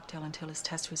triple cocktail until his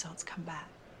test results come back.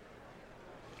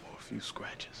 Or a few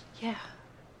scratches. Yeah.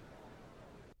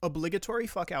 Obligatory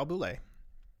fuck Al Boulay.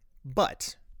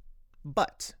 But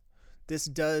this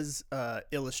does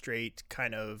illustrate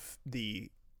kind of the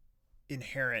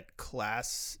inherent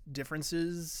class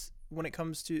differences when it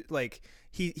comes to, like,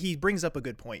 he brings up a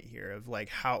good point here of like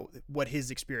what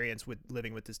his experience with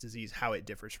living with this disease, how it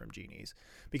differs from Jeannie's,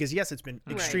 because yes, it's been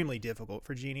extremely difficult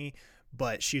for Jeannie,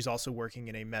 but she's also working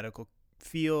in a medical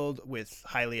field with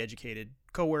highly educated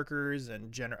coworkers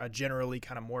and a generally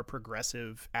kind of more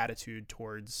progressive attitude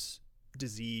towards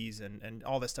disease and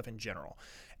all this stuff in general.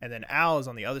 And then Al is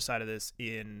on the other side of this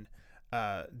in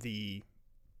the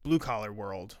blue collar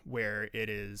world, where it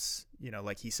is,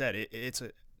 like he said,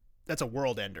 that's a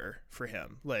world ender for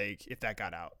him. Like, if that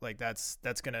got out, like that's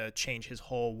going to change his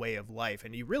whole way of life.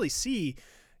 And you really see,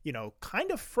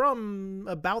 kind of from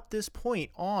about this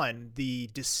point on, the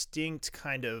distinct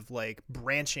kind of like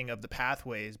branching of the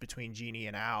pathways between Jeannie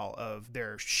and Al of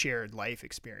their shared life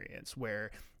experience,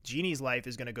 where Jeannie's life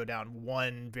is going to go down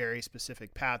one very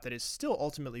specific path that is still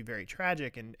ultimately very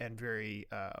tragic and very,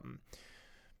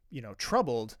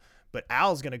 troubled. But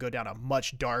Al's going to go down a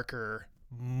much darker,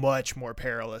 much more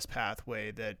perilous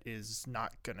pathway that is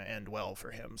not going to end well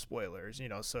for him. Spoilers,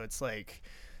 so it's like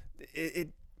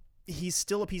he's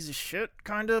still a piece of shit,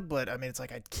 kind of, but I mean, it's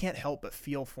like I can't help but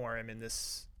feel for him in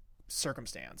this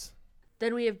circumstance.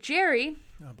 Then we have Jerry.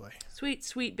 Oh boy. Sweet,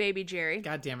 sweet baby Jerry.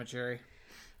 God damn it, Jerry.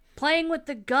 Playing with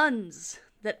the guns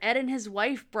that Ed and his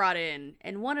wife brought in,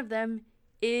 and one of them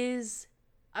is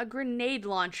a grenade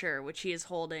launcher, which he is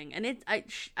holding. And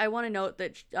I want to note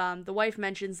that the wife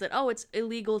mentions that, it's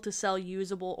illegal to sell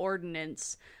usable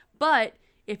ordnance, but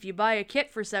if you buy a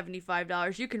kit for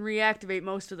 $75, you can reactivate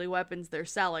most of the weapons they're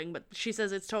selling. But she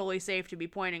says it's totally safe to be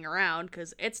pointing around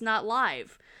because it's not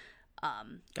live.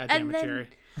 God damn it, Jerry.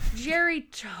 Jerry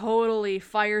totally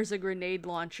fires a grenade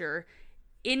launcher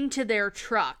into their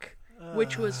truck,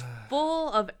 which was full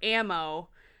of ammo,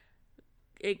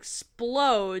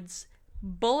 explodes.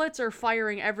 Bullets are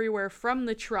firing everywhere from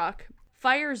the truck,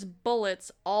 fires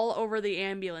bullets all over the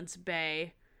ambulance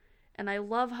bay, and I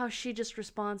love how she just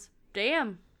responds,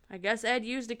 "Damn, I guess Ed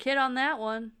used a kit on that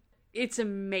one." It's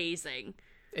amazing.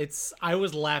 I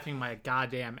was laughing my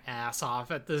goddamn ass off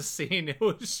at this scene. It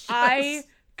was just... I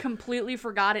completely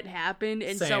forgot it happened,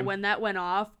 and Same. So when that went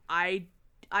off, I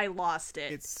lost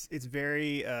it. It's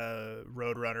very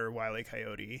Roadrunner, Wile E.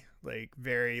 Coyote, like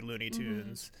very Looney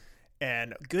Tunes.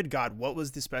 And good God, what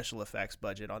was the special effects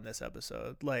budget on this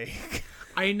episode? Like,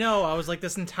 I know. I was like,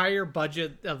 this entire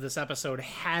budget of this episode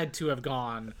had to have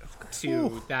gone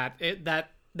to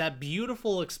that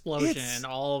beautiful explosion, It's and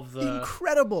all of the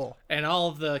incredible, and all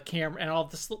of the camera, and all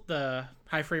of the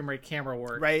high frame rate camera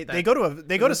work. right? They go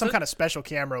to some kind of special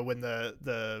camera when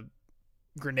the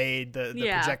grenade, the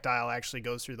projectile actually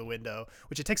goes through the window,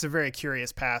 which it takes a very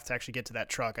curious path to actually get to that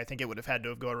truck. I think it would have had to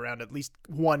have gone around at least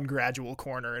one gradual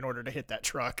corner in order to hit that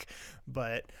truck.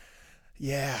 But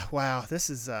yeah, wow, this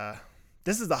is the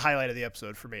highlight of the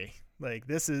episode for me. Like,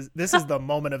 this is the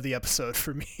moment of the episode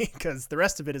for me, because the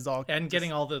rest of it is all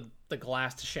getting all the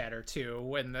glass to shatter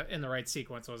too in the right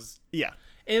sequence was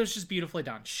it was just beautifully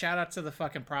done. Shout out to the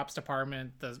fucking props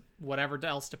department, the whatever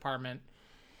else department,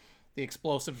 the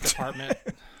explosive department.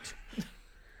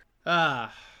 God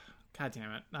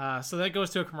damn it. So that goes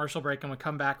to a commercial break, and we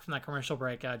come back from that commercial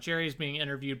break. Jerry's being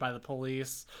interviewed by the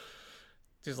police.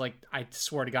 Just like, I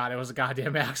swear to God, it was a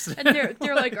goddamn accident. And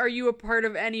they're like, are you a part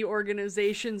of any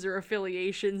organizations or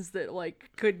affiliations that like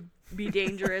could be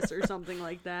dangerous or something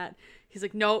like that? He's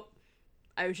like, nope,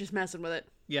 I was just messing with it.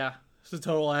 Yeah, it's a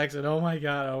total accident. Oh my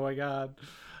God.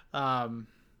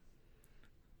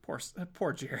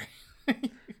 Poor Jerry.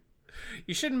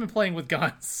 You shouldn't have been playing with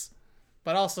guns,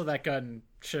 but also that gun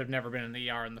should have never been in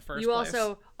the ER in the first place. You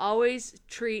also always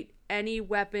treat any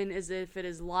weapon as if it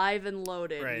is live and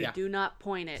loaded. Right. You do not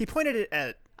point it. He pointed it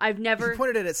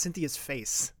at Cynthia's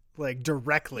face, like,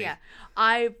 directly. Yeah.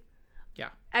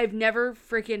 I've never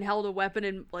freaking held a weapon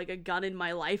in like a gun in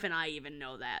my life, and I even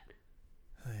know that.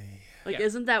 Like,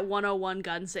 isn't that 101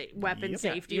 weapon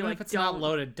safety? Even like, if it's not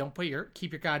loaded,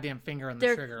 keep your goddamn finger on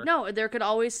the trigger. No, there could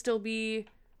always still be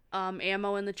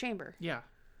ammo in the chamber. Yeah,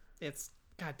 it's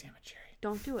goddamn it, Jerry.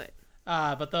 Don't do it.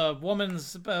 But the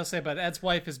but Ed's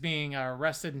wife is being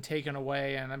arrested and taken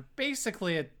away, and I'm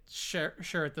basically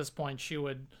sure at this point she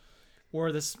would,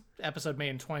 were this episode made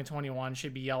in 2021,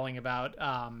 she'd be yelling about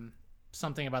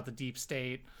something about the deep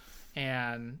state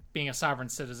and being a sovereign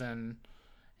citizen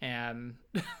and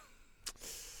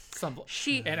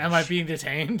and am I being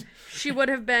detained? She would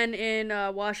have been in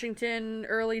Washington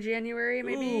early January,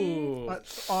 maybe.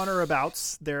 On or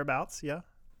thereabouts, yeah.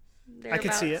 I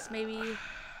could see it. Maybe.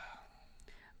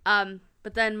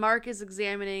 But then Mark is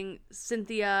examining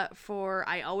Cynthia for,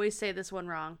 I always say this one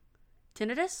wrong,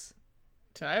 tinnitus?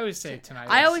 I always say tinnitus.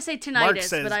 I always say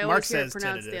tinnitus, but I Mark always hear it says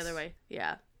pronounced tinnitus. the other way.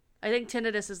 Yeah. I think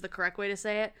tinnitus is the correct way to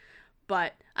say it,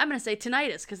 but I'm going to say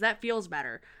tinnitus because that feels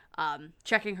better.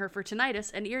 Checking her for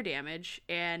tinnitus and ear damage,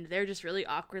 and they're just really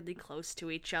awkwardly close to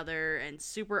each other and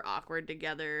super awkward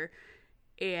together.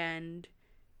 And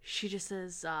she just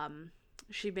says,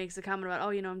 she makes a comment about,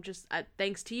 I'm just,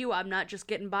 thanks to you, I'm not just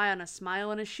getting by on a smile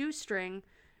and a shoestring,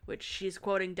 which she's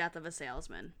quoting Death of a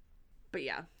Salesman. But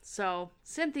yeah, so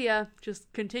Cynthia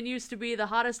just continues to be the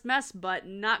hottest mess, but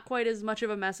not quite as much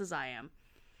of a mess as I am.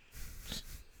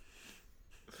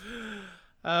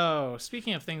 Oh,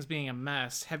 speaking of things being a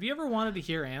mess, have you ever wanted to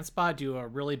hear Anspa do a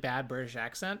really bad British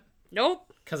accent?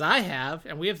 Nope. Because I have,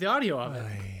 and we have the audio of it.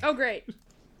 Oh, great.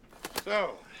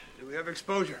 So, do we have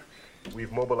exposure?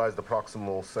 We've mobilized the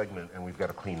proximal segment, and we've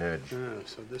got a clean edge.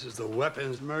 So this is the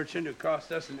weapons merchant who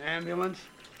cost us an ambulance?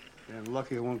 And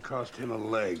lucky it won't cost him a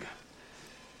leg.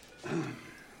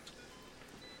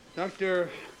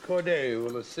 Dr. Corday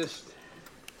will assist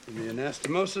in the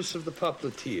anastomosis of the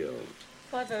popliteal.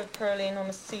 5 of Perline on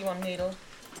a C1 needle.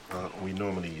 We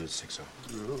normally use 6-0.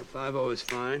 No, 5-0 is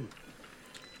fine.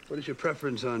 What is your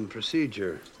preference on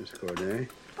procedure, Miss Corday?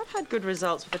 I've had good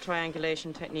results with the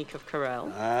triangulation technique of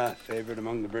Carrel. Favorite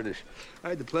among the British. I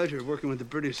had the pleasure of working with the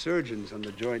British surgeons on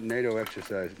the joint NATO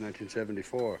exercise in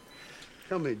 1974.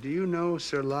 Tell me, do you know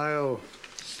Sir Lyle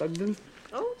Sugden?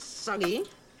 Oh, Suggy?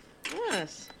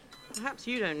 Yes. Perhaps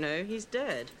you don't know. He's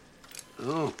dead.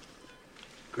 Oh,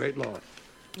 great loss.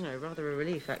 No, rather a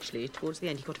relief, actually. Towards the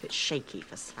end, he got a bit shaky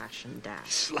for slash and dash.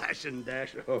 Slash and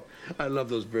dash. Oh, I love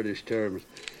those British terms.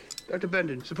 Dr.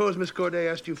 Bendon, suppose Miss Corday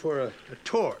asked you for a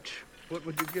torch. What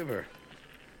would you give her?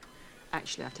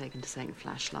 Actually, I've taken to saying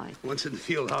flashlight. Once in the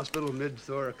field hospital,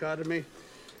 mid-thoracotomy,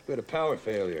 we had a power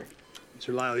failure.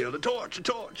 Sir Lyle yelled, a torch, a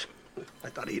torch. I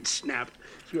thought he had snapped.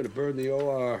 He's going to burn the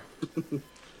OR.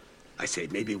 I say,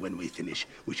 maybe when we finish,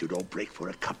 we should all break for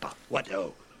a cuppa.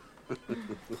 What-o?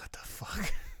 What the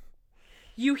fuck?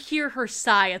 You hear her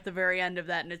sigh at the very end of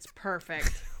that, and it's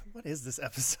perfect. What is this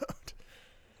episode?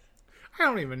 I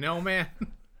don't even know, man.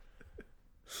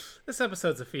 This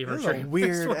episode's a fever This is dream. a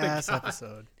weird-ass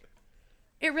episode.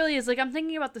 It really is. Like, I'm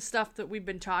thinking about the stuff that we've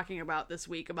been talking about this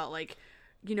week, about, like,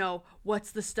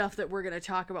 what's the stuff that we're going to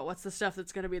talk about? What's the stuff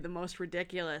that's going to be the most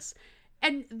ridiculous?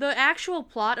 And the actual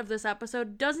plot of this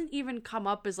episode doesn't even come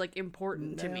up as, like,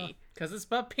 important to me. Because it's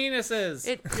about penises.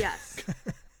 Yes.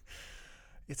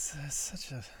 It's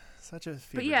such a fever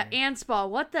But yeah, dream. Anspaw,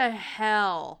 what the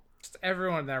hell? Just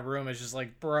everyone in that room is just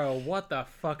like, bro, what the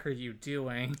fuck are you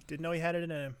doing? Didn't know he had it in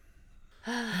him.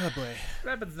 Oh boy.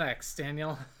 What happens next,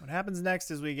 Daniel? What happens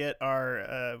next is we get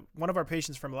our one of our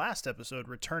patients from last episode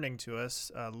returning to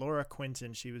us, Laura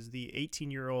Quinton. She was the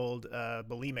 18-year-old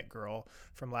bulimic girl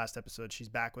from last episode. She's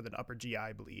back with an upper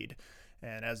GI bleed.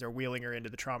 And as they're wheeling her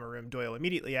into the trauma room, Doyle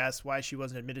immediately asks why she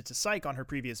wasn't admitted to psych on her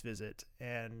previous visit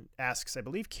and asks, I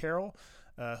believe, Carol,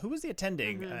 who was the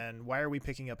attending and why are we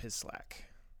picking up his slack?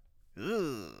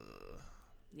 Ugh.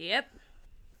 Yep.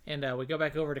 And we go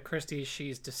back over to Christy.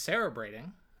 She's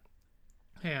decerebrating,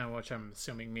 which I'm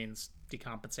assuming means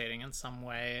decompensating in some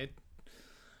way.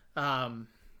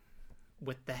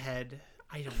 With the head,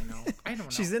 I don't know.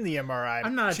 She's in the MRI.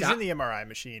 I'm not. She's in the MRI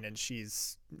machine, and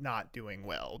she's not doing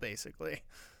well, basically.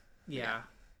 Yeah,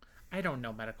 I don't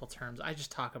know medical terms. I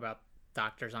just talk about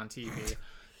doctors on TV.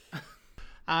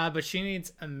 But she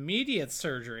needs immediate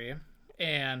surgery,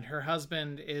 and her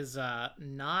husband is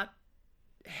not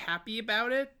happy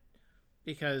about it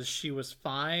because she was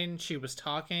fine. She was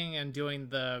talking and doing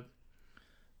the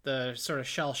sort of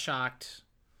shell-shocked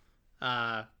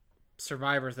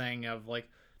survivor thing of like,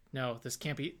 this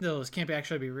can't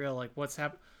actually be real. Like, what's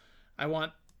happened? I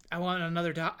want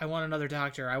another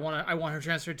doctor. I want her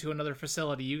transferred to another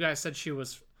facility. You guys said she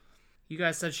was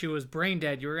brain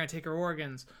dead. You were going to take her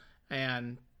organs.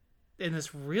 And in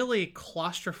this really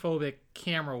claustrophobic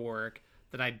camera work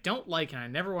that I don't like and I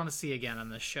never want to see again on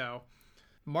this show,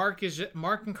 Mark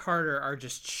and Carter are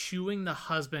just chewing the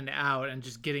husband out and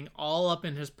just getting all up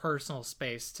in his personal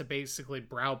space to basically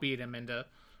browbeat him into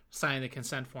signing the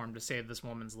consent form to save this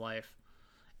woman's life.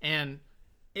 And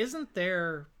isn't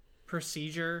there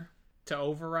procedure to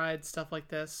override stuff like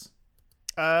this?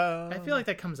 I feel like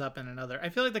that comes up in another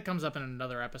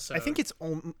episode. I think it's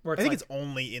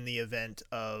only in the event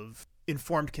of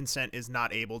informed consent is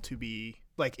not able to be,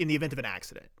 like, in the event of an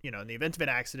accident. In the event of an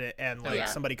accident and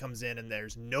somebody comes in and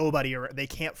there's nobody around, they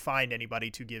can't find anybody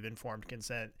to give informed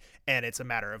consent, and it's a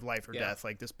matter of life or death.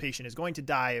 Like, this patient is going to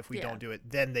die if we don't do it.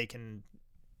 Then they can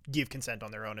give consent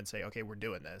on their own and say, okay, we're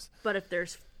doing this. But if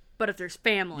there's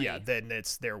family, then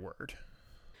it's their word.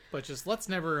 But just let's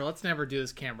never do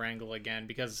this camera angle again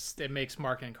because it makes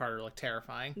Mark and Carter look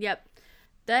terrifying. Yep.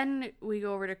 Then we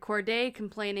go over to Corday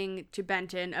complaining to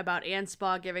Benton about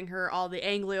Anspaw giving her all the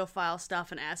Anglophile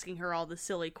stuff and asking her all the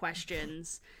silly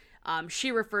questions. She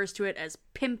refers to it as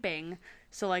pimping.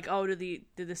 So like, oh, do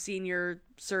the senior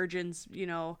surgeons,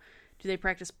 do they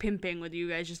practice pimping with you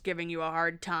guys just giving you a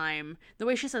hard time? The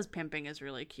way she says pimping is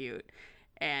really cute.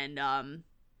 And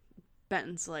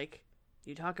Benton's like,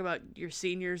 you talk about your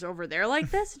seniors over there like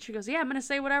this? And she goes, yeah, I'm going to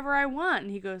say whatever I want.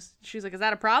 And she's like, is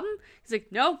that a problem? He's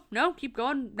like, no, keep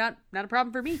going. Not a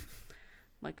problem for me.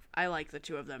 Like, I like the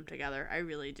two of them together. I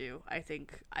really do. I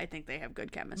think they have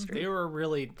good chemistry. They're a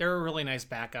really nice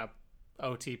backup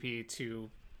OTP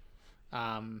to,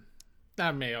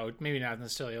 maybe not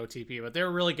necessarily OTP, but they're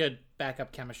a really good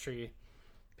backup chemistry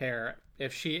pair.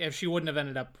 If she wouldn't have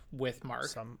ended up with Mark,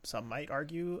 some might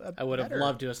argue I would have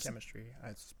loved to have chemistry.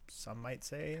 Some might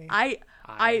say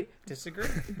I disagree.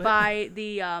 By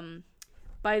the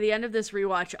end of this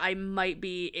rewatch, I might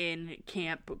be in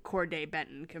camp Corday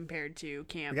Benton compared to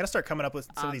camp. We got to start coming up with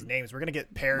some of these names. We're gonna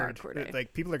get paired.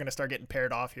 Like, people are gonna start getting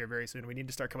paired off here very soon. We need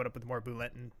to start coming up with more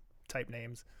Boulenton type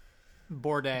names.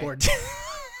 Bourdain.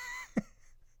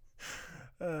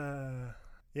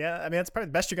 Yeah, I mean, that's probably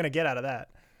the best you're gonna get out of that.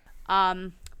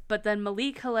 But then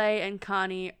Malik, Haley, and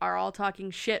Connie are all talking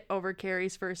shit over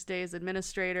Carrie's first day as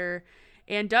administrator,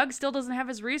 and Doug still doesn't have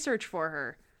his research for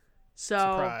her. So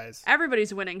surprise.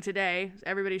 Everybody's winning today.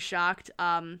 Everybody's shocked.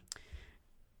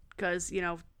 Because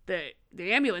the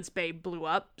ambulance bay blew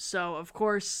up, so of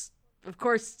course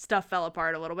stuff fell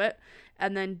apart a little bit.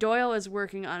 And then Doyle is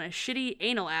working on a shitty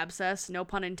anal abscess, no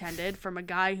pun intended, from a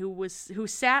guy who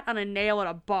sat on a nail at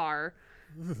a bar.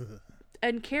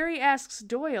 And Carrie asks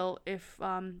Doyle if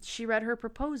she read her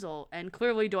proposal, and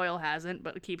clearly Doyle hasn't,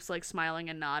 but keeps like smiling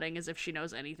and nodding as if she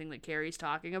knows anything that Carrie's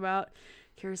talking about.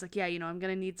 Carrie's like, yeah, I'm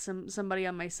gonna need somebody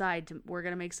on my side. We're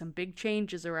gonna make some big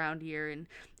changes around here, and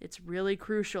it's really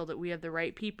crucial that we have the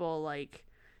right people, like,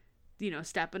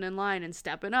 stepping in line and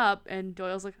stepping up. And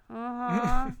Doyle's like,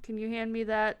 can you hand me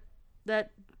that the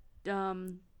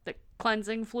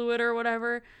cleansing fluid or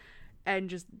whatever? And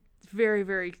just very,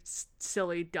 very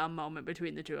silly, dumb moment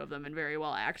between the two of them, and very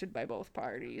well acted by both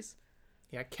parties.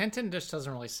 Yeah, Kenton just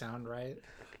doesn't really sound right.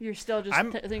 You're still just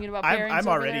thinking about I'm pairings over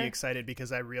already there? excited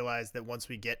because I realized that once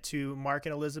we get to Mark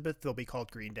and Elizabeth, they'll be called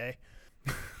Green Day.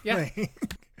 Yeah.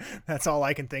 That's all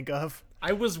I can think of.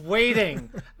 I was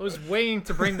waiting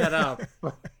to bring that up.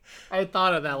 I had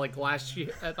thought of that like last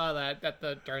year. I thought of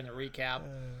that during the recap,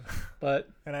 but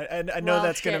and I know Well,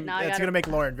 that's shit, gonna make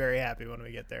Lauren very happy when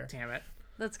we get there. damn it.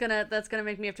 That's gonna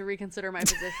make me have to reconsider my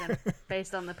position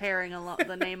based on the pairing alone,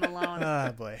 the name alone.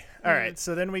 Oh boy. All right,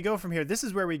 so then we go from here. This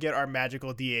is where we get our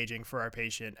magical de-aging for our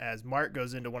patient as Mark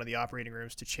goes into one of the operating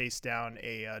rooms to chase down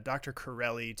a Dr.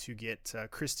 Corelli to get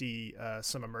Christy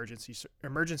some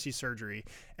emergency surgery.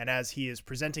 And as he is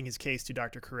presenting his case to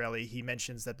Dr. Corelli, he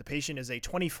mentions that the patient is a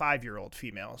 25-year-old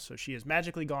female, so she has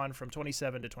magically gone from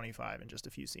 27 to 25 in just a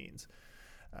few scenes.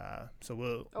 So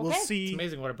we'll see. It's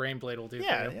amazing what a brain blade will do.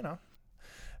 Yeah, for you.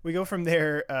 We go from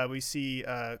there. We see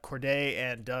Corday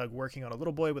and Doug working on a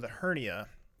little boy with a hernia.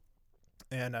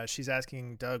 And she's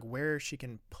asking Doug where she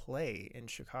can play in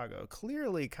Chicago.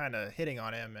 Clearly kind of hitting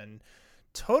on him and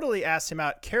totally asked him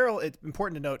out. Carol, it's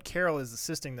important to note, Carol is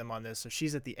assisting them on this. So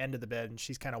she's at the end of the bed and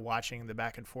she's kind of watching the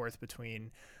back and forth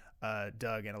between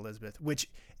Doug and Elizabeth, which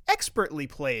expertly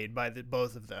played by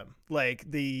both of them. Like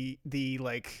the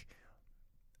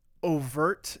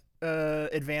overt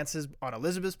advances on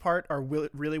Elizabeth's part are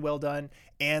really well done,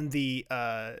 and the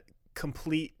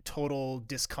complete total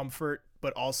discomfort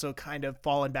but also kind of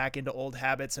falling back into old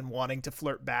habits and wanting to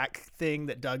flirt back thing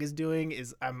that Doug is doing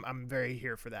is I'm very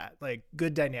here for that. Like,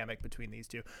 good dynamic between these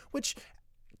two. Which,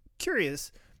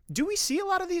 curious, do we see a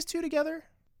lot of these two together?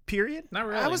 Period. Not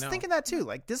really. I was no. thinking that too.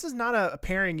 Like, this is not a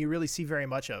pairing you really see very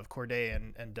much of, Corday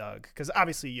and Doug, because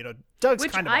obviously, Doug's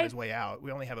kind of on his way out.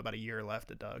 We only have about a year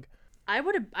left of Doug. I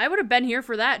would have been here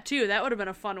for that too. That would have been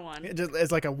a fun one. Just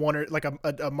as like a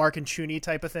Mark and Chooney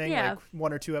type of thing, Yeah. like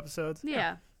 1 or 2 episodes.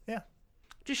 Yeah. Yeah.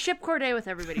 Just ship Corday with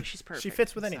everybody. She's perfect. She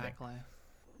fits with anything. Exactly.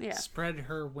 Yeah. Spread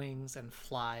her wings and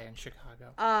fly in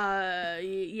Chicago.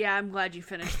 Yeah, I'm glad you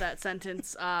finished that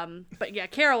sentence. But yeah,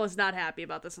 Carol is not happy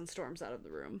about this and storms out of the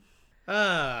room.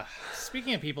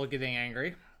 Speaking of people getting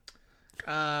angry,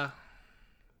 our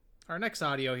next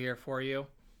audio here for you.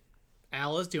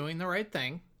 Al is doing the right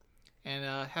thing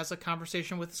and has a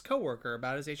conversation with his coworker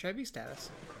about his HIV status.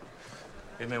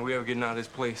 Hey, man, we ever getting out of this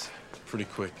place? Pretty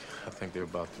quick. I think they're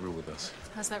about through with us.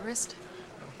 How's that wrist?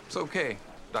 It's okay.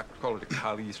 Doctor called it a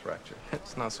Colles fracture.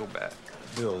 It's not so bad.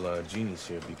 Bill, Jeannie's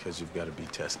here because you've got to be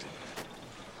tested.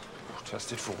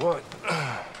 Tested for what?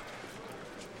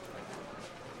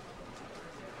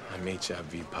 I'm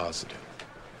HIV positive.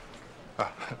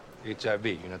 HIV?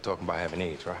 You're not talking about having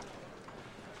AIDS, right?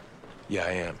 Yeah,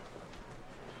 I am.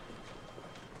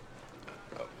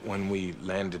 When we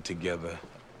landed together,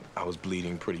 I was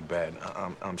bleeding pretty bad.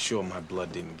 I'm sure my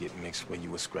blood didn't get mixed where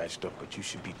you were scratched up, but you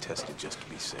should be tested just to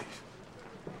be safe.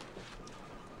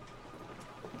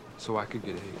 So I could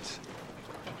get AIDS.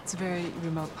 It's a very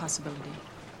remote possibility.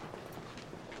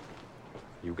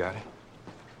 You got it?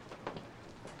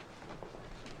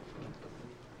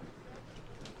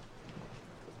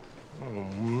 Oh,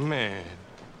 man.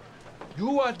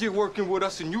 You out there working with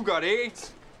us and you got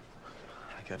AIDS?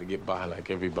 I gotta get by like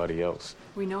everybody else.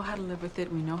 We know how to live with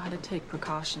it. We know how to take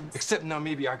precautions. Except now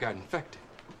maybe I got infected.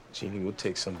 Jeannie, we'll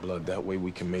take some blood. That way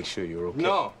we can make sure you're okay.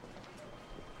 No.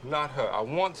 Not her. I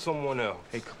want someone else.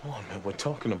 Hey, come on, man. We're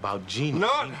talking about Jeannie.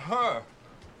 Not her.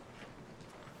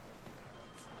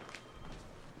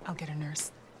 I'll get a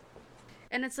nurse.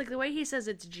 And it's like the way he says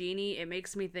it's Jeannie, it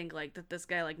makes me think like that this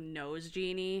guy like knows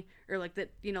Jeannie, or like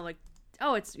that, like,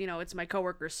 oh, it's, it's my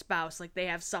coworker's spouse. Like they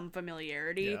have some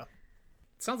familiarity. Yeah.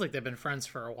 It sounds like they've been friends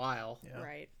for a while. Yeah.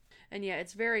 Right. And yeah,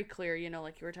 it's very clear,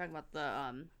 like you were talking about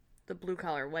the blue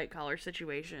collar, white collar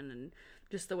situation, and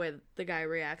just the way the guy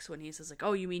reacts when he says like,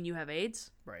 oh, you mean you have AIDS?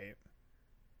 Right.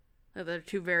 They're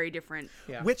two very different.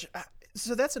 Yeah. Which,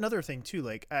 so that's another thing too.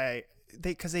 Like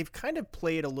because they've kind of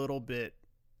played a little bit.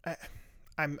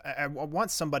 I want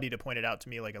somebody to point it out to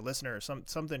me, like a listener or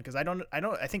something, because I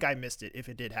think I missed it if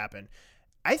it did happen.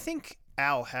 I think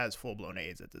Al has full blown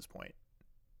AIDS at this point.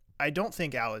 I don't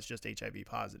think Al is just HIV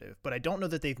positive, but I don't know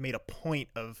that they've made a point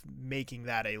of making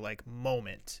that a like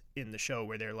moment in the show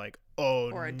where they're like,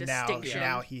 oh,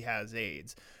 now he has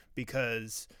AIDS,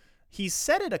 because he's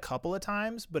said it a couple of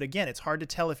times, but again, it's hard to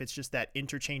tell if it's just that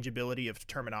interchangeability of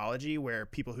terminology where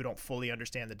people who don't fully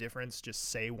understand the difference just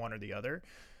say one or the other.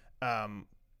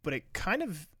 But it kind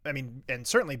of, and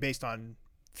certainly based on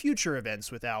future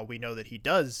events with Al, we know that he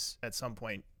does at some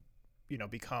point,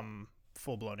 become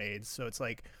full-blown AIDS. So it's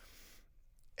like,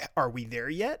 are we there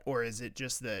yet? Or is it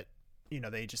just that,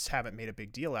 they just haven't made a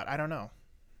big deal out? I don't know.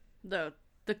 The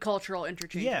the cultural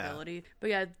interchangeability. But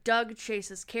yeah, Doug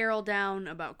chases Carol down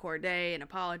about Corday and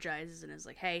apologizes and is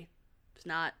like, hey, it's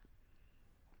not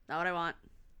what I want.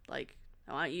 Like,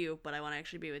 I want you, but I want to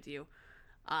actually be with you.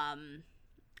 And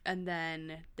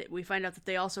then we find out that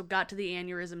they also got to the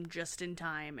aneurysm just in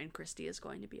time, and Christy is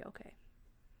going to be okay.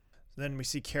 Then we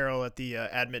see Carol at the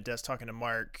admit desk talking to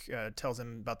Mark, tells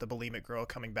him about the bulimic girl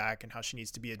coming back and how she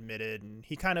needs to be admitted. And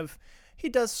he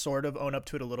does sort of own up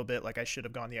to it a little bit. Like, I should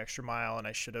have gone the extra mile and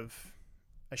I should have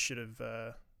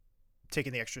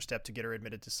taken the extra step to get her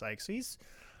admitted to psych. So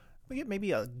we get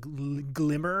maybe a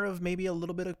glimmer of maybe a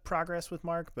little bit of progress with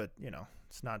Mark, but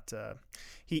it's not,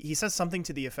 he says something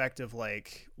to the effect of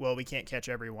like, well, we can't catch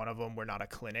every one of them. We're not a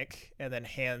clinic. And then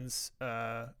hands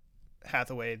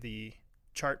Hathaway the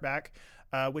chart back,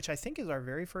 which I think is our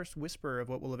very first whisper of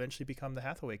what will eventually become the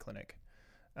Hathaway Clinic.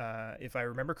 If I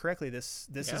remember correctly, this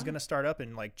is going to start up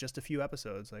in like just a few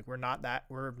episodes. Like we're not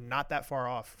that far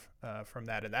off from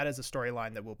that, and that is a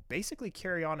storyline that will basically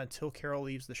carry on until Carol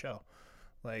leaves the show.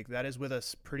 Like that is with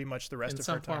us pretty much the rest of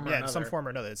her time. Yeah, in some form or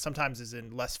another. It sometimes is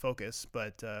in less focus,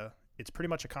 but it's pretty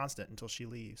much a constant until she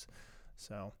leaves.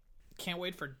 So can't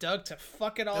wait for Doug to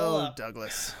fuck it all up. Oh,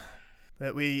 Douglas.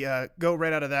 But we go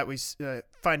right out of that. We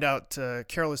find out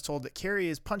Carol is told that Carrie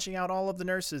is punching out all of the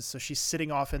nurses. So she's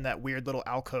sitting off in that weird little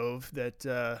alcove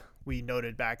that we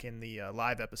noted back in the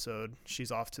live episode.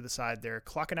 She's off to the side there,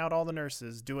 clocking out all the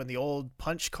nurses, doing the old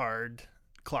punch card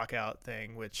clock out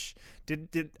thing. Which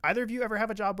did either of you ever have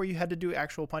a job where you had to do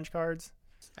actual punch cards?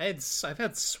 I've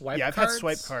had swipe. Yeah, I've cards. had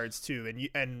swipe cards too,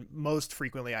 and most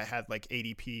frequently I had like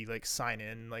ADP, like sign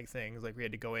in, like things like we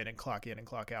had to go in and clock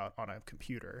out on a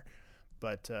computer.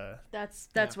 But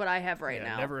that's what I have right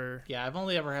now. I've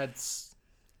only ever had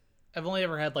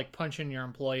like punch in your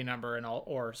employee number and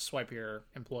or swipe your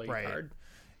employee card.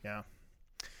 Yeah.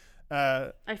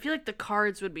 I feel like the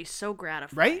cards would be so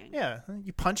gratifying. Right? Yeah.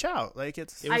 You punch out like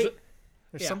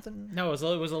there's something. No,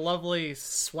 it was a lovely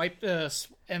swipe,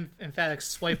 emphatic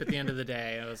swipe at the end of the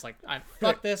day. I was like,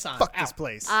 fuck this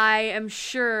place. I am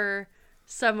sure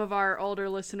some of our older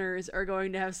listeners are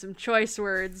going to have some choice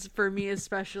words for me,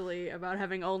 especially about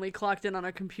having only clocked in on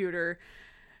a computer.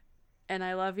 And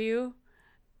I love you.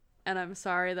 And I'm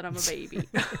sorry that I'm a baby.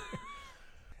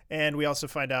 And we also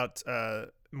find out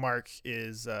Mark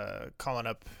is calling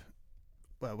up,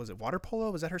 was it water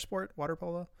polo? Was that her sport? Water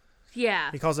polo?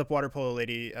 Yeah. He calls up water polo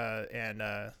lady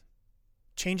and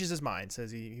changes his mind.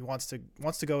 Says he wants to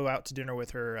go out to dinner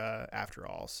with her after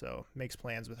all. So makes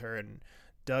plans with her, and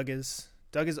Doug is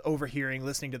overhearing,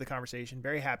 listening to the conversation,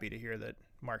 very happy to hear that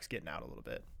Mark's getting out a little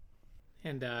bit.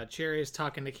 And Jerry is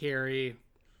talking to Carrie.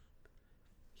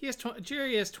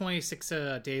 Jerry has 26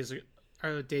 days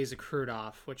accrued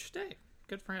off, which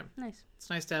good for him. Nice. It's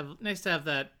nice to have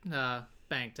that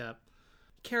banked up.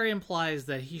 Carrie implies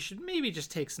that he should maybe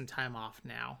just take some time off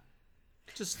now.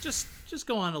 Just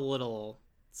go on a little.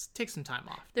 Take some time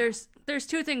off. There's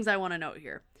two things I want to note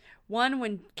here. One,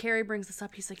 when Carrie brings this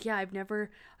up, he's like, "Yeah, I've never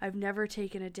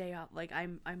taken a day off. Like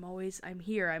I'm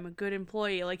here. I'm a good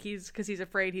employee." Like because he's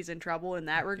afraid he's in trouble in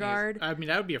that regard. I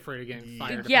would be afraid of getting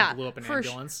fired if I blew up an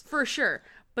ambulance. For sure.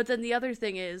 But then the other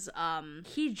thing is,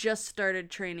 he just started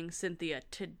training Cynthia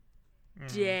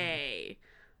today.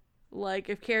 Like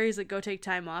if Carrie's like, "Go take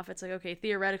time off," it's like, okay,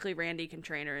 theoretically Randy can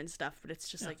train her and stuff, but it's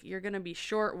just like you're gonna be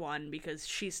short one because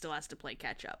she still has to play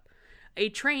catch up. A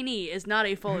trainee is not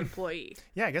a full employee.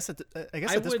 Yeah, I guess at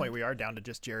this point we are down to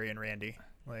just Jerry and Randy.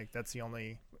 Like that's the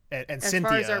only and as Cynthia.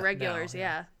 As far as our regulars, now,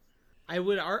 yeah. I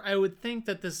would think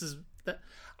that this is that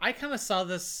I kind of saw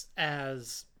this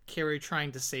as Carrie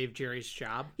trying to save Jerry's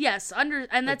job. Yes, and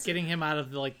that's getting him out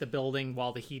of the building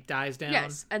while the heat dies down.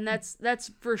 Yes, and that's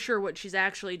for sure what she's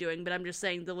actually doing. But I'm just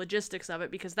saying the logistics of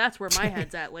it because that's where my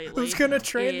head's at lately. Who's gonna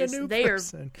train the new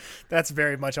person? That's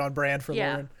very much on brand for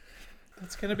Lauren.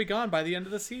 It's going to be gone by the end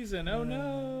of the season. Oh,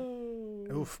 no.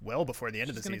 Oof, well before the end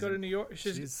of the season. She's going to go to New York.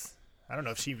 I don't know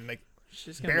if she even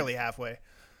she's barely halfway.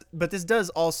 But this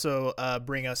does also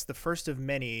bring us the first of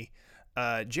many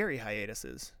Jerry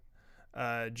hiatuses.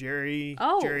 Jerry,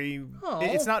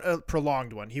 it's not a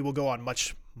prolonged one. He will go on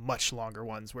much, much longer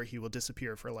ones where he will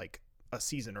disappear for like a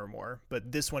season or more.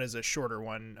 But this one is a shorter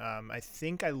one. I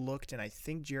think I looked, and I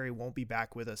think Jerry won't be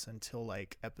back with us until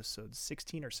like episode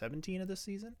 16 or 17 of this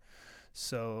season.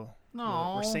 So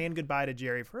we're saying goodbye to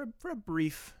Jerry for a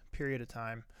brief period of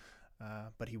time,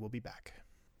 but he will be back.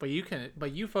 But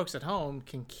you folks at home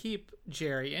can keep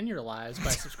Jerry in your lives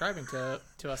by subscribing to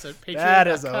us at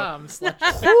patreon.com.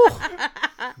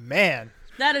 Man.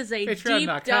 That is a deep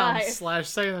dive.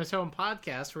 Patreon.com/Second Tone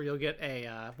Podcast, where you'll get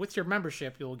with your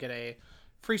membership, you'll get a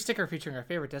free sticker featuring our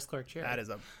favorite desk clerk, Jerry. That is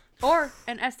a Or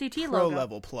an STT Pro logo.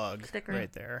 level plug sticker.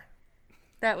 right there.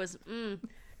 That was,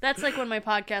 that's like when my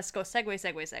podcasts go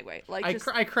segue. Like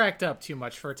I cracked up too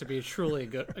much for it to be truly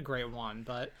a great one,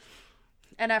 but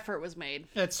an effort was made.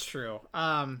 that's true.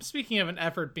 Speaking of an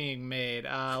effort being made,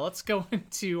 let's go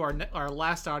into our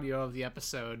last audio of the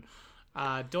episode.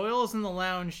 Doyle's in the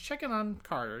lounge checking on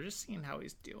Carter, just seeing how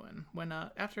he's doing. When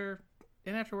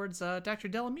afterwards, Dr.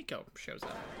 Delamico shows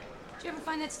up. Did you ever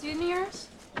find that student of yours?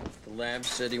 The lab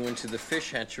said he went to the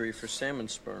fish hatchery for salmon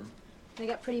sperm. They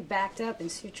got pretty backed up in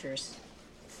sutures.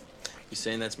 You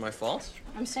saying that's my fault?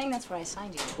 I'm saying that's where I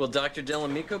signed you. Will Dr.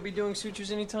 Delamico be doing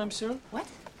sutures anytime soon? What?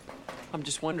 I'm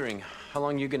just wondering, how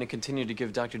long are you going to continue to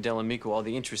give Dr. Delamico all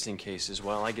the interesting cases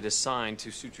while I get assigned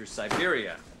to Suture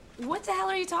Siberia? What the hell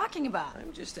are you talking about?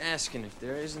 I'm just asking if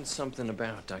there isn't something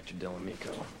about Dr.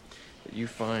 Delamico that you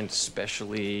find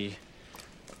especially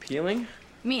appealing?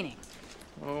 Meaning?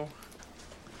 Oh,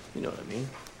 you know what I mean.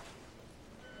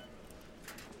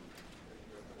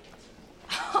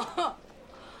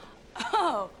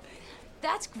 Oh,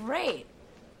 that's great.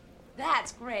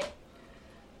 That's great.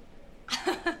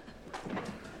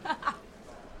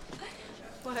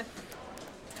 What?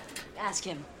 Ask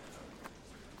him.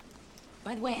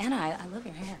 By the way, Anna, I love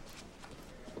your hair.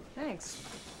 Thanks.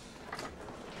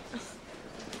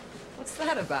 What's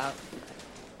that about?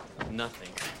 Nothing.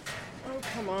 Oh,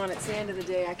 come on. It's the end of the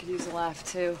day. I could use a laugh,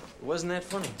 too. It wasn't that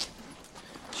funny.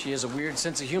 She has a weird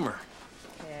sense of humor.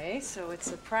 Okay, so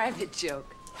it's a private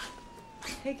joke.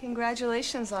 Hey,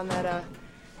 congratulations on that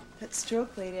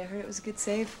stroke lady. I heard it was a good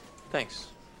save. Thanks.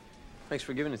 Thanks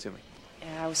for giving it to me.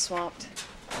 Yeah, I was swamped.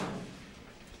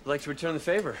 I'd like to return the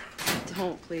favor.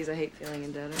 Don't, please. I hate feeling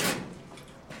indebted.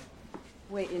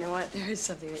 Wait, you know what? There is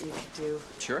something that you could do.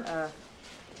 Sure.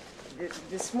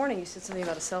 This morning you said something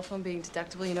about a cell phone being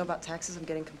deductible. You know about taxes? I'm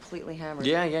getting completely hammered.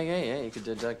 Yeah. You could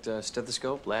deduct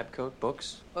stethoscope, lab coat,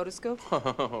 books. Otoscope?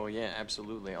 Oh, yeah,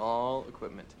 absolutely. All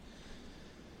equipment.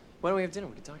 Why don't we have dinner?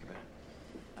 We can talk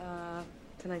about it.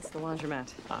 Tonight's the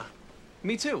laundromat. Ah,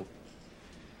 me too.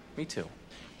 Me too.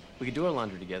 We could do our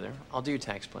laundry together. I'll do your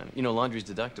tax plan. You know, laundry's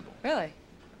deductible. Really?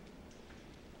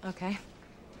 Okay.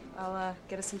 I'll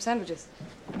get us some sandwiches.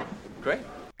 Great.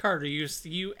 Carter,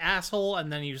 you asshole,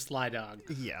 and then you sly dog.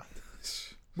 Yeah.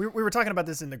 We were talking about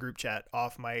this in the group chat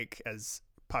off mic as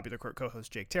Popular Court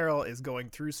co-host Jake Terrell is going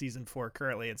through season 4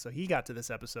 currently, and so he got to this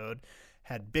episode,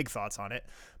 had big thoughts on it,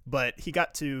 but he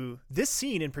got to this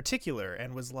scene in particular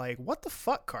and was like, what the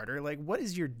fuck, Carter? Like, what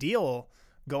is your deal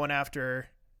going after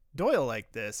Doyle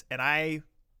like this? And I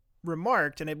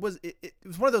remarked, and it was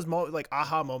one of those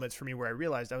aha moments for me where I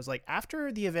realized, I was like,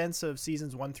 after the events of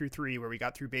seasons 1 through 3 where we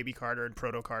got through Baby Carter and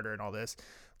Proto Carter and all this,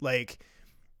 like,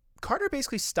 Carter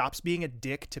basically stops being a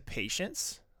dick to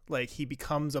patients. Like, he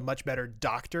becomes a much better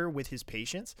doctor with his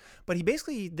patients, but he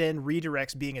basically then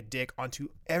redirects being a dick onto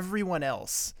everyone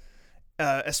else,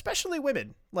 especially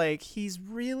women. Like, he's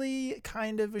really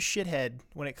kind of a shithead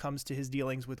when it comes to his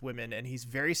dealings with women, and he's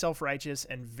very self-righteous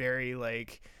and very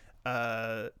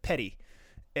petty.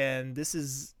 And this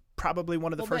is probably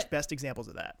one of the first best examples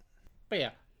of that. But yeah,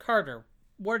 Carter,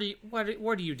 what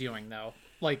are you doing though?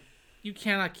 Like, you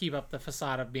cannot keep up the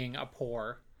facade of being a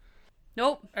poor.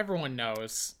 Nope. Everyone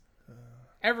knows.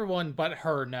 Everyone but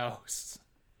her knows.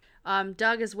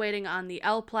 Doug is waiting on the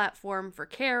L platform for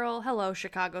Carol. Hello,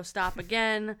 Chicago, stop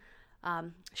again.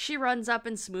 She runs up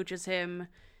and smooches him.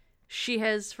 She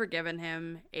has forgiven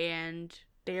him, and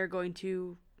they are going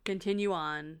to continue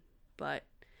on. But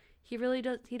he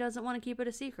doesn't want to keep it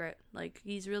a secret. Like,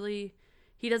 he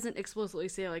doesn't explicitly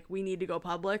say, like, we need to go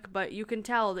public, but you can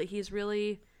tell that he's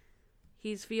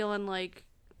feeling like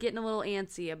getting a little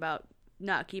antsy about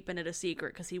not keeping it a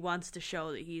secret because he wants to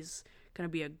show that he's going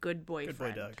to be a good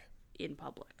boyfriend in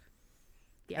public.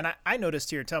 Yeah. And I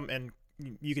noticed here, and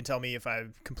you can tell me if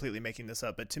I'm completely making this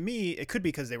up, but to me, it could be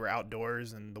because they were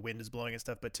outdoors and the wind is blowing and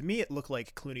stuff, but to me, it looked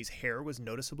like Clooney's hair was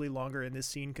noticeably longer in this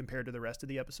scene compared to the rest of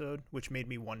the episode, which made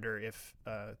me wonder if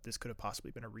this could have possibly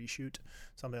been a reshoot,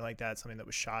 something like that, something that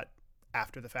was shot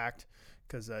after the fact,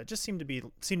 because it just seemed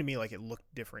to me like it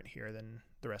looked different here than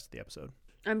the rest of the episode.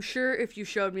 I'm sure if you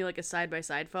showed me like a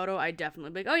side-by-side photo, I'd definitely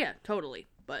be like, oh yeah, totally.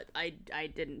 But I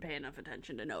didn't pay enough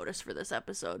attention to notice for this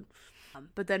episode.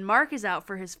 But then Mark is out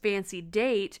for his fancy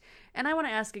date, and I want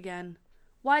to ask again,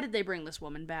 why did they bring this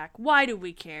woman back? Why do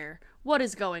we care? What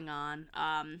is going on?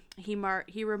 He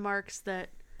remarks that,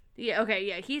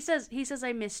 he says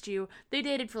I missed you. They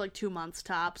dated for like 2 months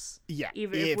tops. Yeah,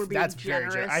 even if we're being that's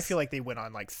generous. very. I feel like they went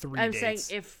on like 3 dates. I'm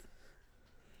saying if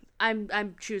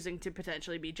I'm choosing to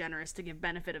potentially be generous to give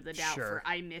benefit of the doubt for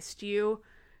I missed you,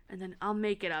 and then I'll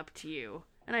make it up to you.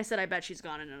 And I said I bet she's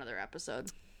gone in another episode.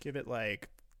 Give it like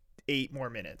 8 more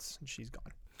minutes, and she's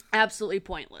gone. Absolutely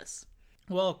pointless.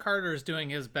 Well, Carter's doing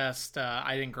his best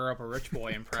I didn't grow up a rich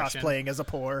boy impression. Cosplaying as a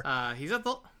poor. He's at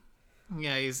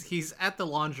the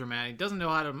laundromat. He doesn't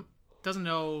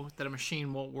know that a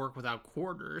machine won't work without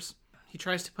quarters. He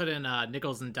tries to put in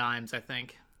nickels and dimes, I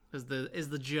think, is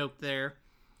the joke there.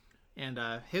 And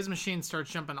his machine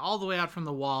starts jumping all the way out from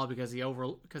the wall because he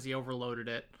overloaded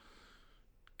it.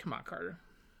 Come on, Carter.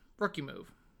 Rookie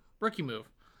move.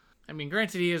 I mean,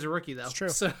 granted, he is a rookie, though. It's true.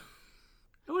 So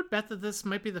I would bet that this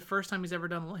might be the first time he's ever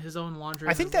done his own laundry.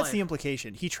 I think that's the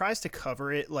implication. He tries to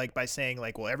cover it by saying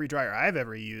well, every dryer I've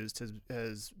ever used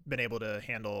has been able to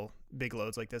handle big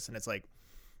loads like this, and it's like,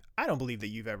 I don't believe that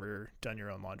you've ever done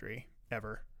your own laundry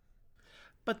ever.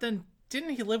 But then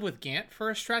didn't he live with Gant for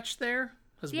a stretch there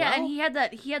as well? Yeah, and he had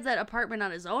that apartment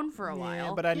on his own for a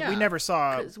while. But we never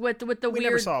saw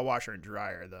never saw a washer and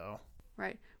dryer though.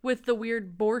 Right. With the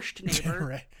weird borscht neighbor.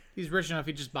 Right. He's rich enough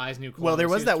he just buys new clothes. Well, there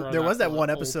was that one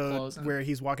episode where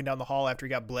he's walking down the hall after he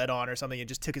got bled on or something and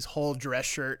just took his whole dress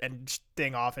shirt and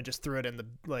thing off and just threw it in the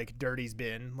dirties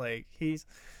bin. He's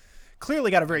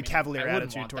clearly got a very cavalier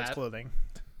attitude towards clothing.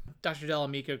 Dr.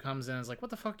 Delamico comes in and is like,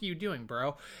 "What the fuck are you doing,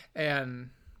 bro?" And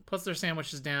puts their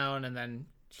sandwiches down, and then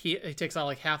he takes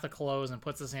out half the clothes and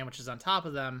puts the sandwiches on top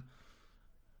of them.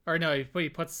 Or no, he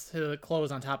puts the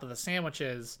clothes on top of the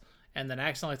sandwiches and then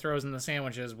accidentally throws in the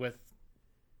sandwiches with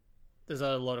this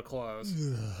other load of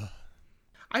clothes.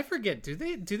 I forget. Do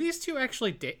these two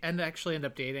actually end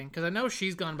up dating? Because I know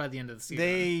she's gone by the end of the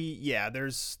season.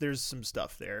 There's some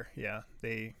stuff there. Yeah,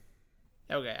 they.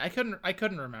 Okay, I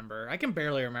couldn't remember. I can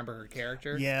barely remember her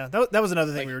character. Yeah, that was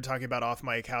another thing we were talking about off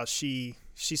mic. How she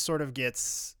sort of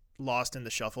gets lost in the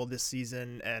shuffle this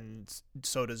season, and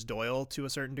so does Doyle to a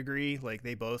certain degree.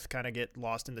 They both kind of get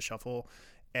lost in the shuffle,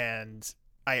 and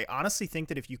I honestly think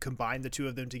that if you combine the two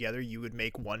of them together, you would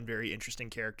make one very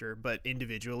interesting character, but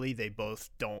individually they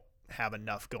both don't have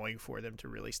enough going for them to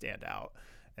really stand out.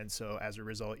 And so as a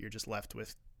result, you're just left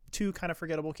with two kind of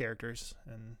forgettable characters,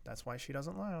 and that's why she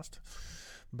doesn't last.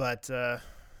 But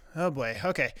oh boy.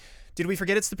 Okay. Did we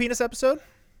forget it's the penis episode?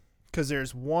 Because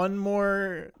there's one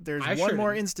more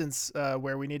instance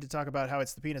where we need to talk about how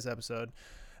it's the penis episode.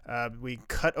 We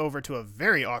cut over to a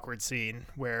very awkward scene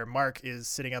where Mark is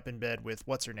sitting up in bed with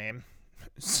what's her name,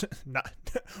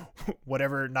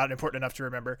 not important enough to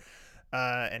remember,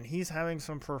 and he's having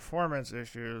some performance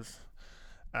issues.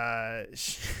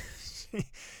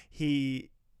 He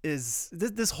is.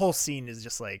 This whole scene is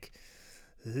just and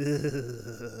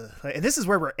this is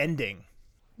where we're ending.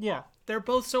 Yeah, they're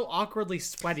both so awkwardly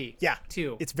sweaty. Yeah,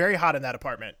 too. It's very hot in that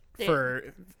apartment.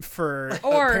 For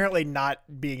apparently not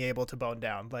being able to bone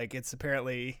down. It's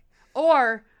apparently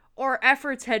or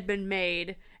efforts had been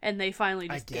made and they finally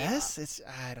just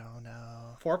I don't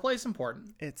know. Foreplay's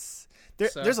important.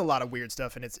 There's a lot of weird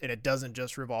stuff, and it doesn't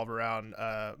just revolve around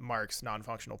Mark's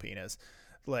non-functional penis.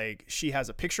 She has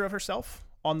a picture of herself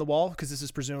on the wall because this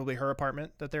is presumably her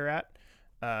apartment that they're at.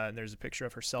 And there's a picture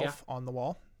of herself on the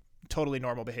wall. Totally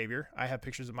normal behavior. I have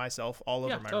pictures of myself all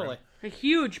over my room. A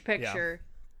huge picture. Yeah.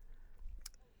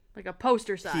 Like a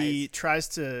poster size. He tries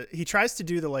to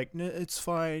do the it's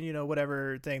fine,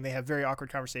 whatever thing. They have very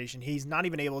awkward conversation. He's not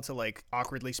even able to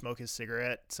awkwardly smoke his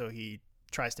cigarette, so he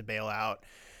tries to bail out.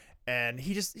 And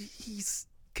he's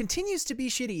continues to be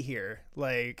shitty here.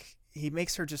 He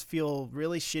makes her just feel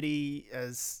really shitty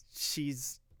as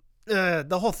she's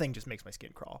the whole thing just makes my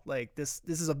skin crawl. This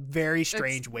is a very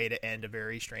strange way to end a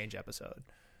very strange episode.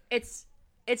 It's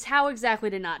how exactly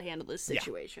to not handle this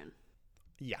situation.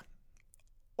 Yeah.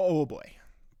 Oh boy,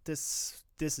 this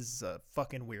is a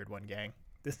fucking weird one, gang.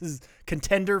 This is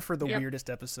contender for the weirdest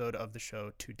episode of the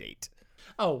show to date.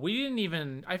 Oh, we didn't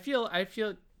even. I feel.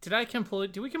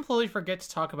 Did we completely forget to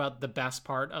talk about the best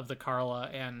part of the Carla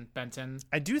and Benton?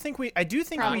 I do think we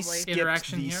skipped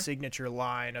interaction the here. signature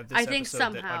line of this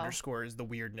episode that underscores the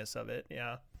weirdness of it.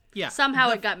 Yeah. Yeah. Somehow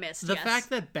it got missed. The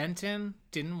fact that Benton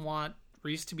didn't want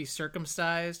Reese to be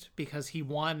circumcised because he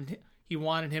wanted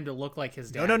him to look like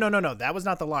his dad. No. That was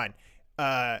not the line.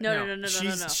 No.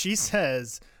 She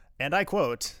says, and I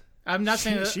quote. I'm not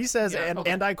saying that. She says,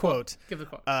 and I quote. Give the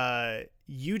quote.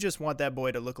 You just want that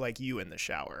boy to look like you in the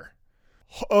shower.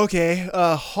 Okay,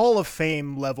 Hall of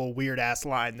Fame level weird ass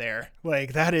line there.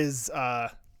 That is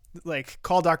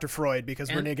call Dr. Freud because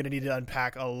we're going to need to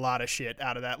unpack a lot of shit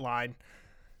out of that line.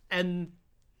 And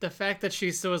the fact that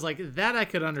she still was that I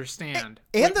could understand.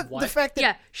 And the fact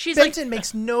that she's Benton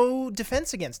makes no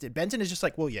defense against it. Benton is just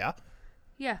well, yeah.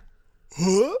 Yeah.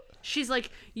 Huh? She's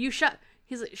you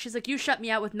shut me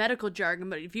out with medical jargon,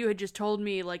 but if you had just told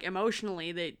me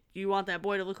emotionally that you want that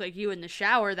boy to look like you in the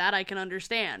shower, that I can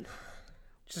understand.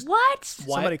 What?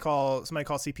 Somebody call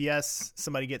CPS.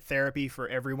 Somebody get therapy for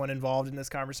everyone involved in this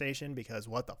conversation, because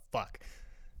what the fuck?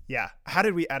 Yeah. I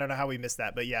don't know how we missed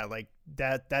that, but yeah, like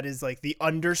that is like the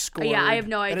underscored. Yeah, I have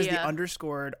no idea. That is the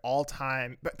underscored all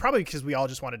time, but probably because we all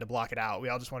just wanted to block it out. We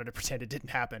all just wanted to pretend it didn't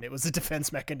happen. It was a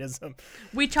defense mechanism.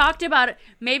 We talked about it.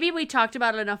 Maybe we talked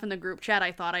about it enough in the group chat.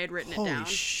 I thought I had written it down. Holy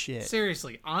shit.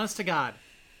 Seriously, honest to God,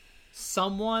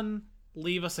 someone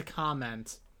leave us a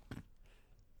comment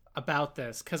about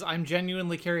this, because I'm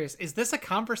genuinely curious. Is this a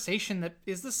conversation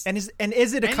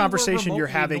is it a conversation you're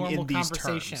having in these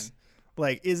terms?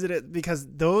 Like, is it because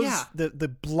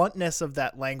the bluntness of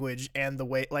that language and the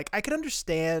way, like, I could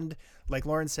understand, like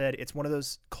Lauren said, it's one of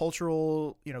those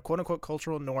cultural, quote unquote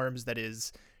cultural norms that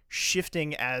is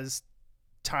shifting as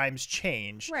times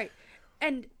change. Right.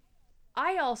 And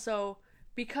I also,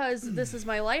 because this is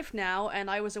my life now, and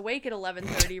I was awake at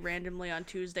 11:30 randomly on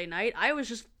Tuesday night, I was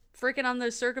just freaking on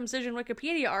the circumcision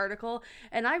Wikipedia article,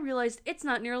 and I realized it's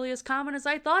not nearly as common as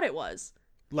I thought it was.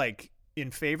 Like, in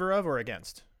favor of or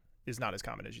against? Is not as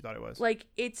common as you thought it was. Like,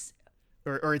 it's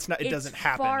or it's not. It doesn't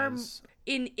happen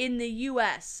in the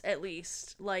U.S. at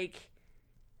least. Like,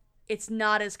 it's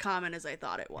not as common as I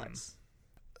thought it was.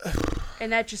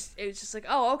 And it was just like,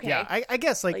 oh, okay. Yeah, I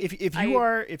guess like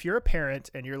if you're a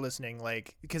parent and you're listening,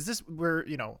 like, because we're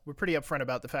pretty upfront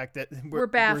about the fact that we're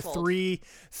baffled. We're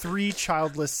three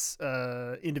childless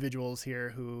individuals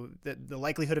here who the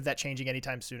likelihood of that changing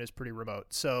anytime soon is pretty remote.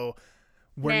 So.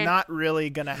 We're not really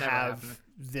going to have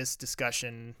this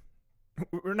discussion.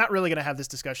 We're not really going to have this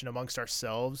discussion amongst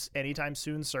ourselves anytime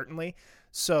soon, certainly.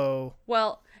 So,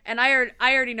 well, and I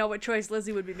already know what choice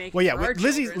Lizzie would be making. Well, yeah, for our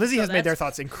Lizzie children, has made their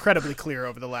thoughts incredibly clear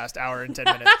over the last hour and 10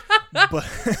 minutes. But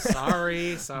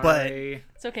sorry. But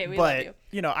it's okay. We love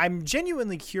you. I'm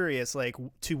genuinely curious. Like,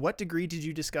 to what degree did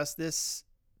you discuss this?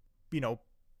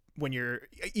 When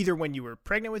you were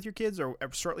pregnant with your kids or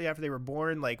shortly after they were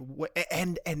born, like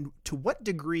and to what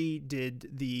degree did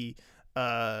the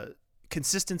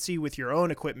consistency with your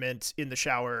own equipment in the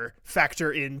shower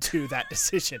factor into that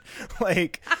decision?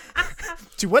 Like,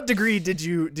 to what degree did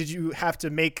you have to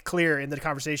make clear in the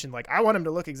conversation, like, I want him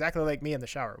to look exactly like me in the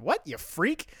shower? What, you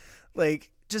freak?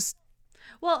 Like, just.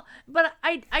 Well, but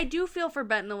I do feel for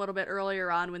Benton a little bit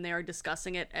earlier on when they were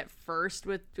discussing it at first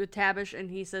with Tabish,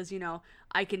 and he says,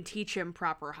 I can teach him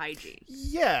proper hygiene.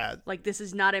 Yeah. Like, this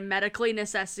is not a medically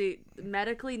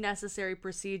necessary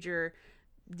procedure.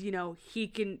 He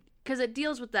can, because it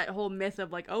deals with that whole myth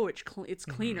of like, oh, it's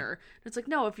cleaner. Mm-hmm. It's like,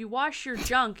 no, if you wash your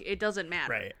junk, it doesn't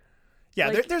matter. Right. Yeah,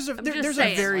 like,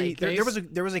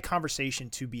 there was a conversation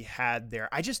to be had there.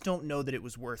 I just don't know that it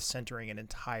was worth centering an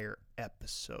entire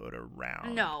episode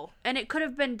around. No, and it could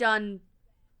have been done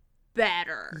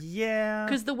better. Yeah,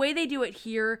 because the way they do it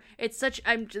here, it's such.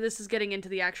 This is getting into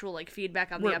the actual like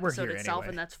feedback on the episode itself, anyway.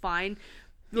 And that's fine.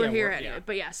 We're here anyway.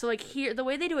 But yeah, so like here, the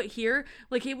way they do it here,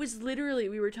 like it was literally,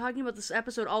 we were talking about this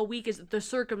episode all week, is the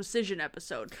circumcision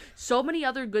episode. So many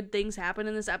other good things happen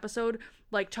in this episode,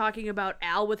 like talking about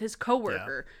Al with his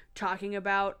coworker, talking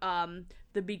about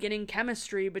the beginning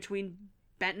chemistry between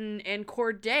Benton and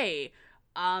Corday,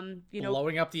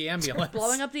 blowing up the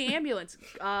ambulance.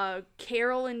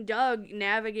 Carol and Doug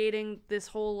navigating this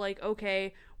whole like,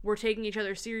 okay, we're taking each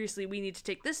other seriously, we need to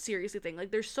take this seriously thing.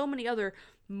 Like, there's so many other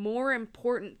more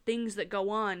important things that go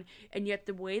on, and yet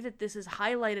the way that this is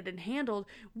highlighted and handled,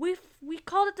 we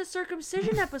called it the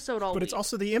circumcision episode all but week. It's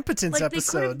also the impotence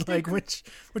episode. Like, which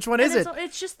one is it?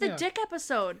 It's just the dick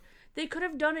episode. They could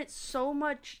have done it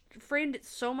framed it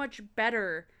so much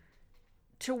better,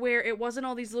 to where it wasn't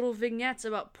all these little vignettes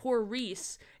about poor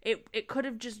Reese. It could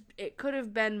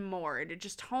have been more. And it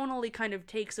just tonally kind of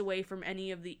takes away from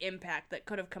any of the impact that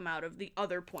could have come out of the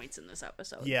other points in this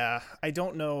episode. Yeah, I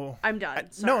don't know. I'm done.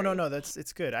 No,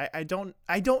 it's good. I don't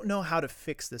know how to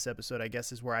fix this episode, I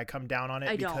guess, is where I come down on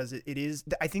it, because it is,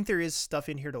 I think there is stuff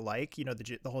in here to like.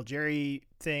 The whole Jerry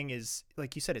thing is,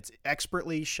 like you said, it's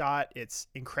expertly shot. It's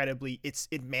incredibly,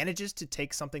 it manages to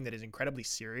take something that is incredibly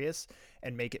serious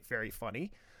and make it very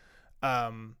funny.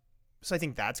 So I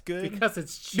think that's good. Because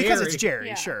it's Jerry.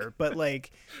 Yeah. Sure. But like,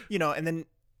 and then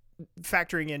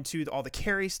factoring into all the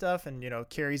Carrie stuff and,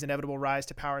 Carrie's inevitable rise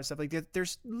to power and stuff like that,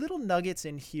 there's little nuggets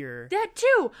in here. That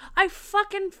too.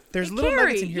 There's little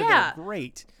nuggets in here that are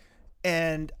great.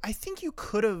 And I think you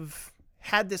could have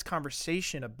had this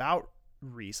conversation about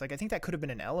Reese. Like, I think that could have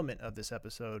been an element of this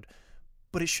episode.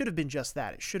 But it should have been just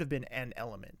that. It should have been an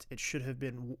element. It should have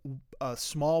been a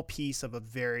small piece of a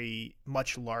very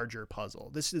much larger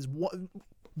puzzle. This is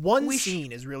one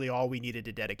scene is really all we needed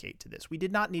to dedicate to this. We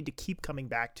did not need to keep coming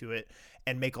back to it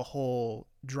and make a whole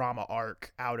drama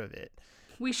arc out of it.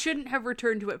 We shouldn't have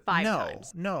returned to it 5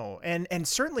 times. No, and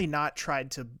certainly not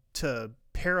tried to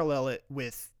parallel it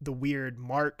with the weird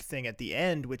Mark thing at the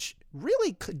end, which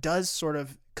really does sort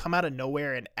of come out of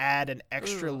nowhere and add an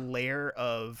extra layer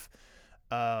of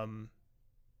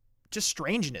just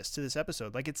strangeness to this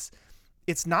episode. Like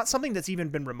it's not something that's even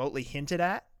been remotely hinted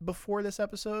at before this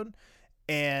episode,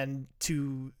 and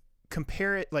to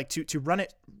compare it, like to run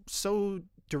it so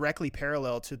directly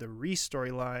parallel to the Reese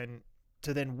storyline,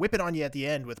 to then whip it on you at the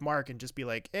end with Mark and just be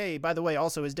like, hey, by the way,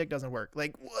 also his dick doesn't work.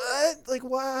 Like, what? Like,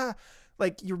 why?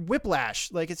 Like, you're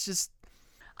whiplash. Like, it's just...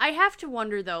 I have to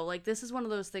wonder, though, like, this is one of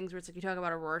those things where it's like you talk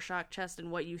about a Rorschach test and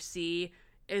what you see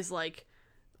is, like,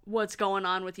 what's going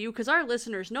on with you. Because our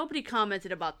listeners, nobody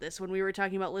commented about this when we were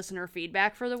talking about listener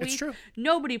feedback for the week. It's true.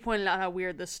 Nobody pointed out how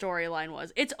weird this storyline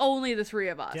was. It's only the 3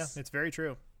 of us. Yeah, it's very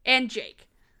true. And Jake.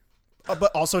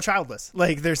 But also childless.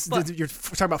 Like, you're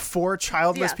talking about 4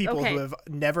 childless people who have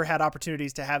never had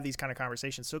opportunities to have these kind of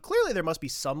conversations. So clearly there must be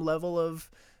some level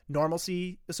of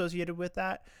normalcy associated with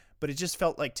that. But it just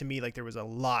felt like, to me, like there was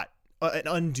an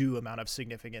undue amount of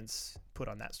significance put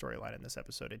on that storyline in this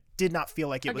episode. It did not feel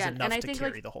like it was enough to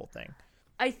carry the whole thing.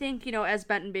 I think, as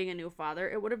Benton being a new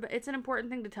father, it's an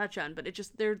important thing to touch on, but it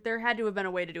just, there had to have been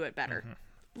a way to do it better.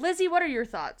 Mm-hmm. Lizzie, what are your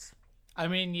thoughts? I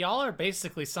mean, y'all are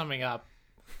basically summing up.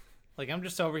 Like, I'm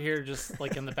just over here, just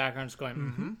like in the background, just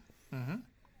going,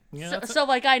 So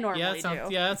like I normally do.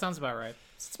 Yeah, that sounds about right.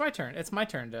 It's my turn. It's my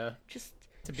turn to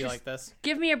be like this.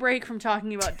 Give me a break from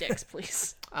talking about dicks,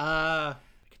 please. We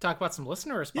could talk about some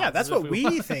listener responses. Yeah, that's what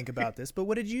we think about this. But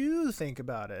what did you think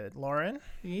about it, Lauren?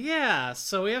 Yeah,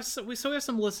 so we have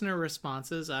some listener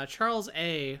responses. Charles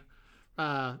A.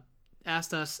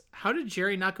 Asked us, how did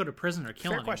Jerry not go to prison or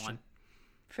kill anyone? Question.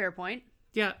 Fair point.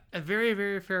 Yeah, a very,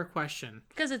 very fair question.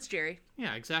 Because it's Jerry.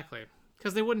 Yeah, exactly.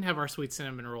 Because they wouldn't have our sweet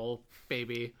cinnamon roll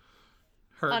baby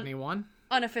hurt anyone.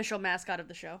 Unofficial mascot of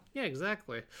the show. Yeah,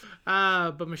 exactly.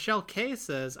 But Michelle K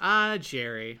says,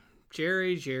 Jerry.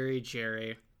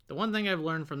 The one thing I've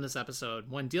learned from this episode,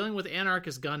 when dealing with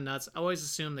anarchist gun nuts, always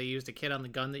assume they used a kid on the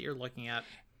gun that you're looking at.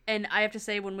 And I have to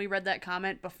say, when we read that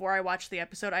comment before I watched the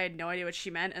episode, I had no idea what she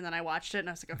meant, and then I watched it, and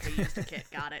I was like, okay, used a kid.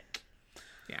 Got it.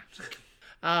 Yeah.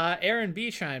 Aaron B.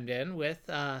 chimed in with,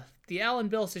 the Al and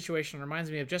Bill situation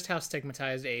reminds me of just how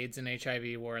stigmatized AIDS and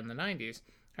HIV were in the 90s.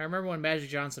 I remember when Magic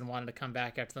Johnson wanted to come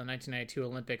back after the 1992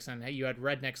 Olympics, and you had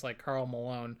rednecks like Karl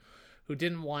Malone who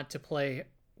didn't want to play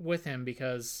with him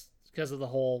because of the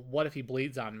whole, what if he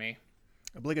bleeds on me?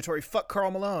 Obligatory fuck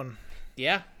Karl Malone.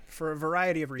 Yeah. For a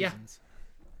variety of reasons. Yeah.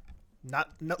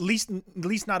 Not least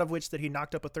not of which that he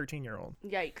knocked up a 13-year-old.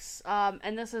 Yikes.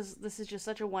 And this is just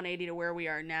such a 180 to where we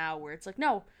are now, where it's like,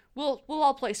 no, we'll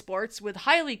all play sports with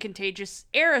highly contagious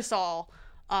aerosol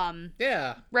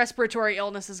respiratory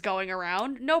illnesses going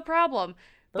around. No problem.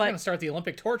 We're going to start the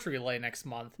Olympic torch relay next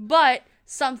month. But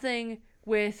something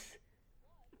with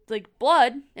like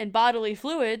blood and bodily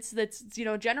fluids that's,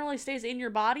 generally stays in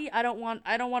your body, I don't want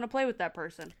to play with that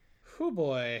person. Oh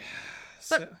boy.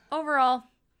 But overall,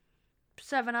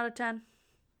 7 out of 10.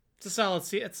 It's a solid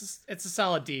C. It's a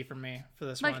solid D for me for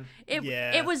this one.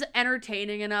 It was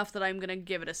entertaining enough that I'm gonna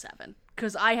give it a 7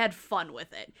 because I had fun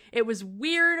with it. It was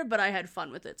weird, but I had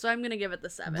fun with it, so I'm gonna give it the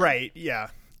 7. Right? Yeah.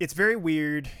 It's very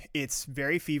weird. It's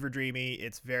very fever dreamy.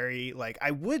 It's very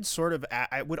I would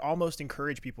almost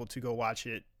encourage people to go watch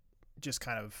it, just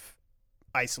kind of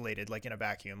isolated, like in a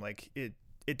vacuum. Like it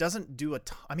doesn't do a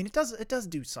ton. I mean, it does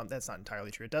do some. That's not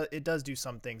entirely true. It does do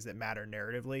some things that matter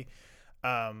narratively,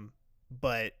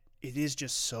 but it is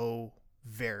just so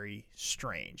very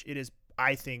strange. It is,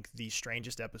 I think, the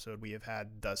strangest episode we have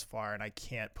had thus far, and I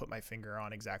can't put my finger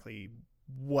on exactly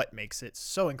what makes it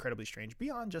so incredibly strange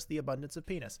beyond just the abundance of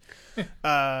penis.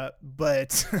 But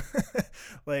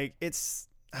it's,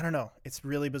 I don't know. It's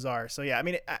really bizarre. So yeah, I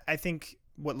mean, I think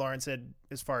what Lauren said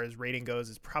as far as rating goes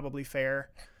is probably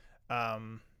fair.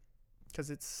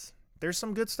 Because there's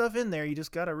some good stuff in there. You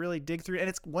just got to really dig through, and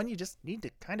it's one you just need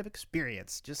to kind of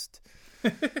experience. Just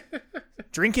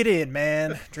drink it in,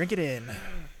 man. Drink it in.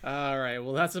 All right.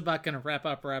 Well, that's about going to wrap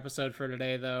up our episode for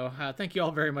today, though. Thank you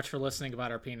all very much for listening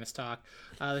about our penis talk.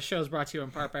 The show is brought to you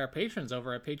in part by our patrons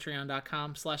over at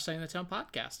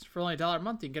patreon.com/SettingTheTonePodcast. For only $1 a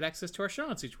month, you can get access to our show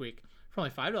notes each week. For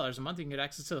only $5 a month, you can get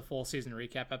access to the full season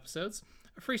recap episodes,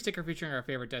 a free sticker featuring our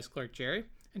favorite desk clerk, Jerry,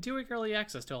 and 2-week early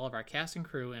access to all of our cast and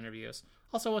crew interviews.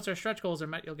 Also, once our stretch goals are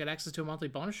met, you'll get access to a monthly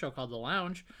bonus show called The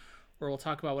Lounge, where we'll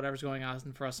talk about whatever's going on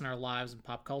for us in our lives and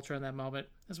pop culture in that moment,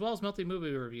 as well as monthly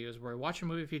movie reviews, where we watch a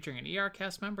movie featuring an ER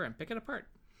cast member and pick it apart.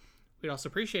 We'd also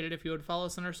appreciate it if you would follow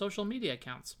us on our social media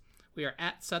accounts. We are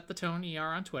at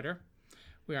SetTheToneER on Twitter.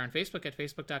 We are on Facebook at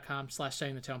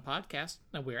facebook.com/settingthetone podcast,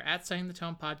 and we are at Setting the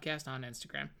Tone Podcast on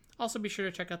Instagram. Also, be sure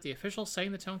to check out the official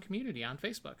Setting the Tone community on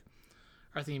Facebook.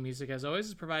 Our theme music, as always,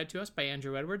 is provided to us by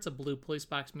Andrew Edwards of Blue Police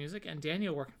Box Music. And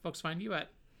Daniel, where can folks find you at?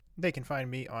 They can find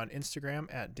me on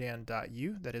Instagram at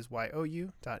dan.u, that is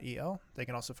YOU.EL. They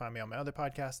can also find me on my other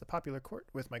podcast, The Popular Court,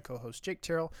 with my co-host Jake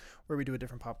Terrell, where we do a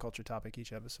different pop culture topic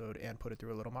each episode and put it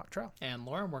through a little mock trial. And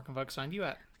Lauren, where can folks find you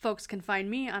at? Folks can find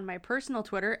me on my personal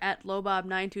Twitter at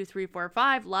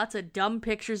Lobob92345. Lots of dumb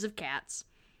pictures of cats.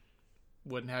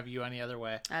 Wouldn't have you any other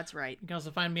way. That's right. You can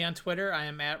also find me on Twitter. I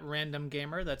am at Random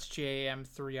Gamer, that's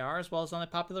JAM3R, as well as on the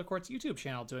Popular Court's YouTube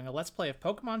channel, doing a Let's Play of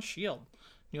Pokemon Shield.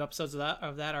 New episodes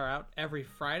of that are out every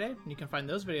Friday, and you can find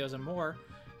those videos and more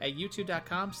at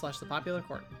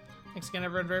youtube.com/thepopularcourt. Thanks again,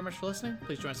 everyone, very much for listening.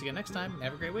 Please join us again next time, and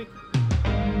have a great week.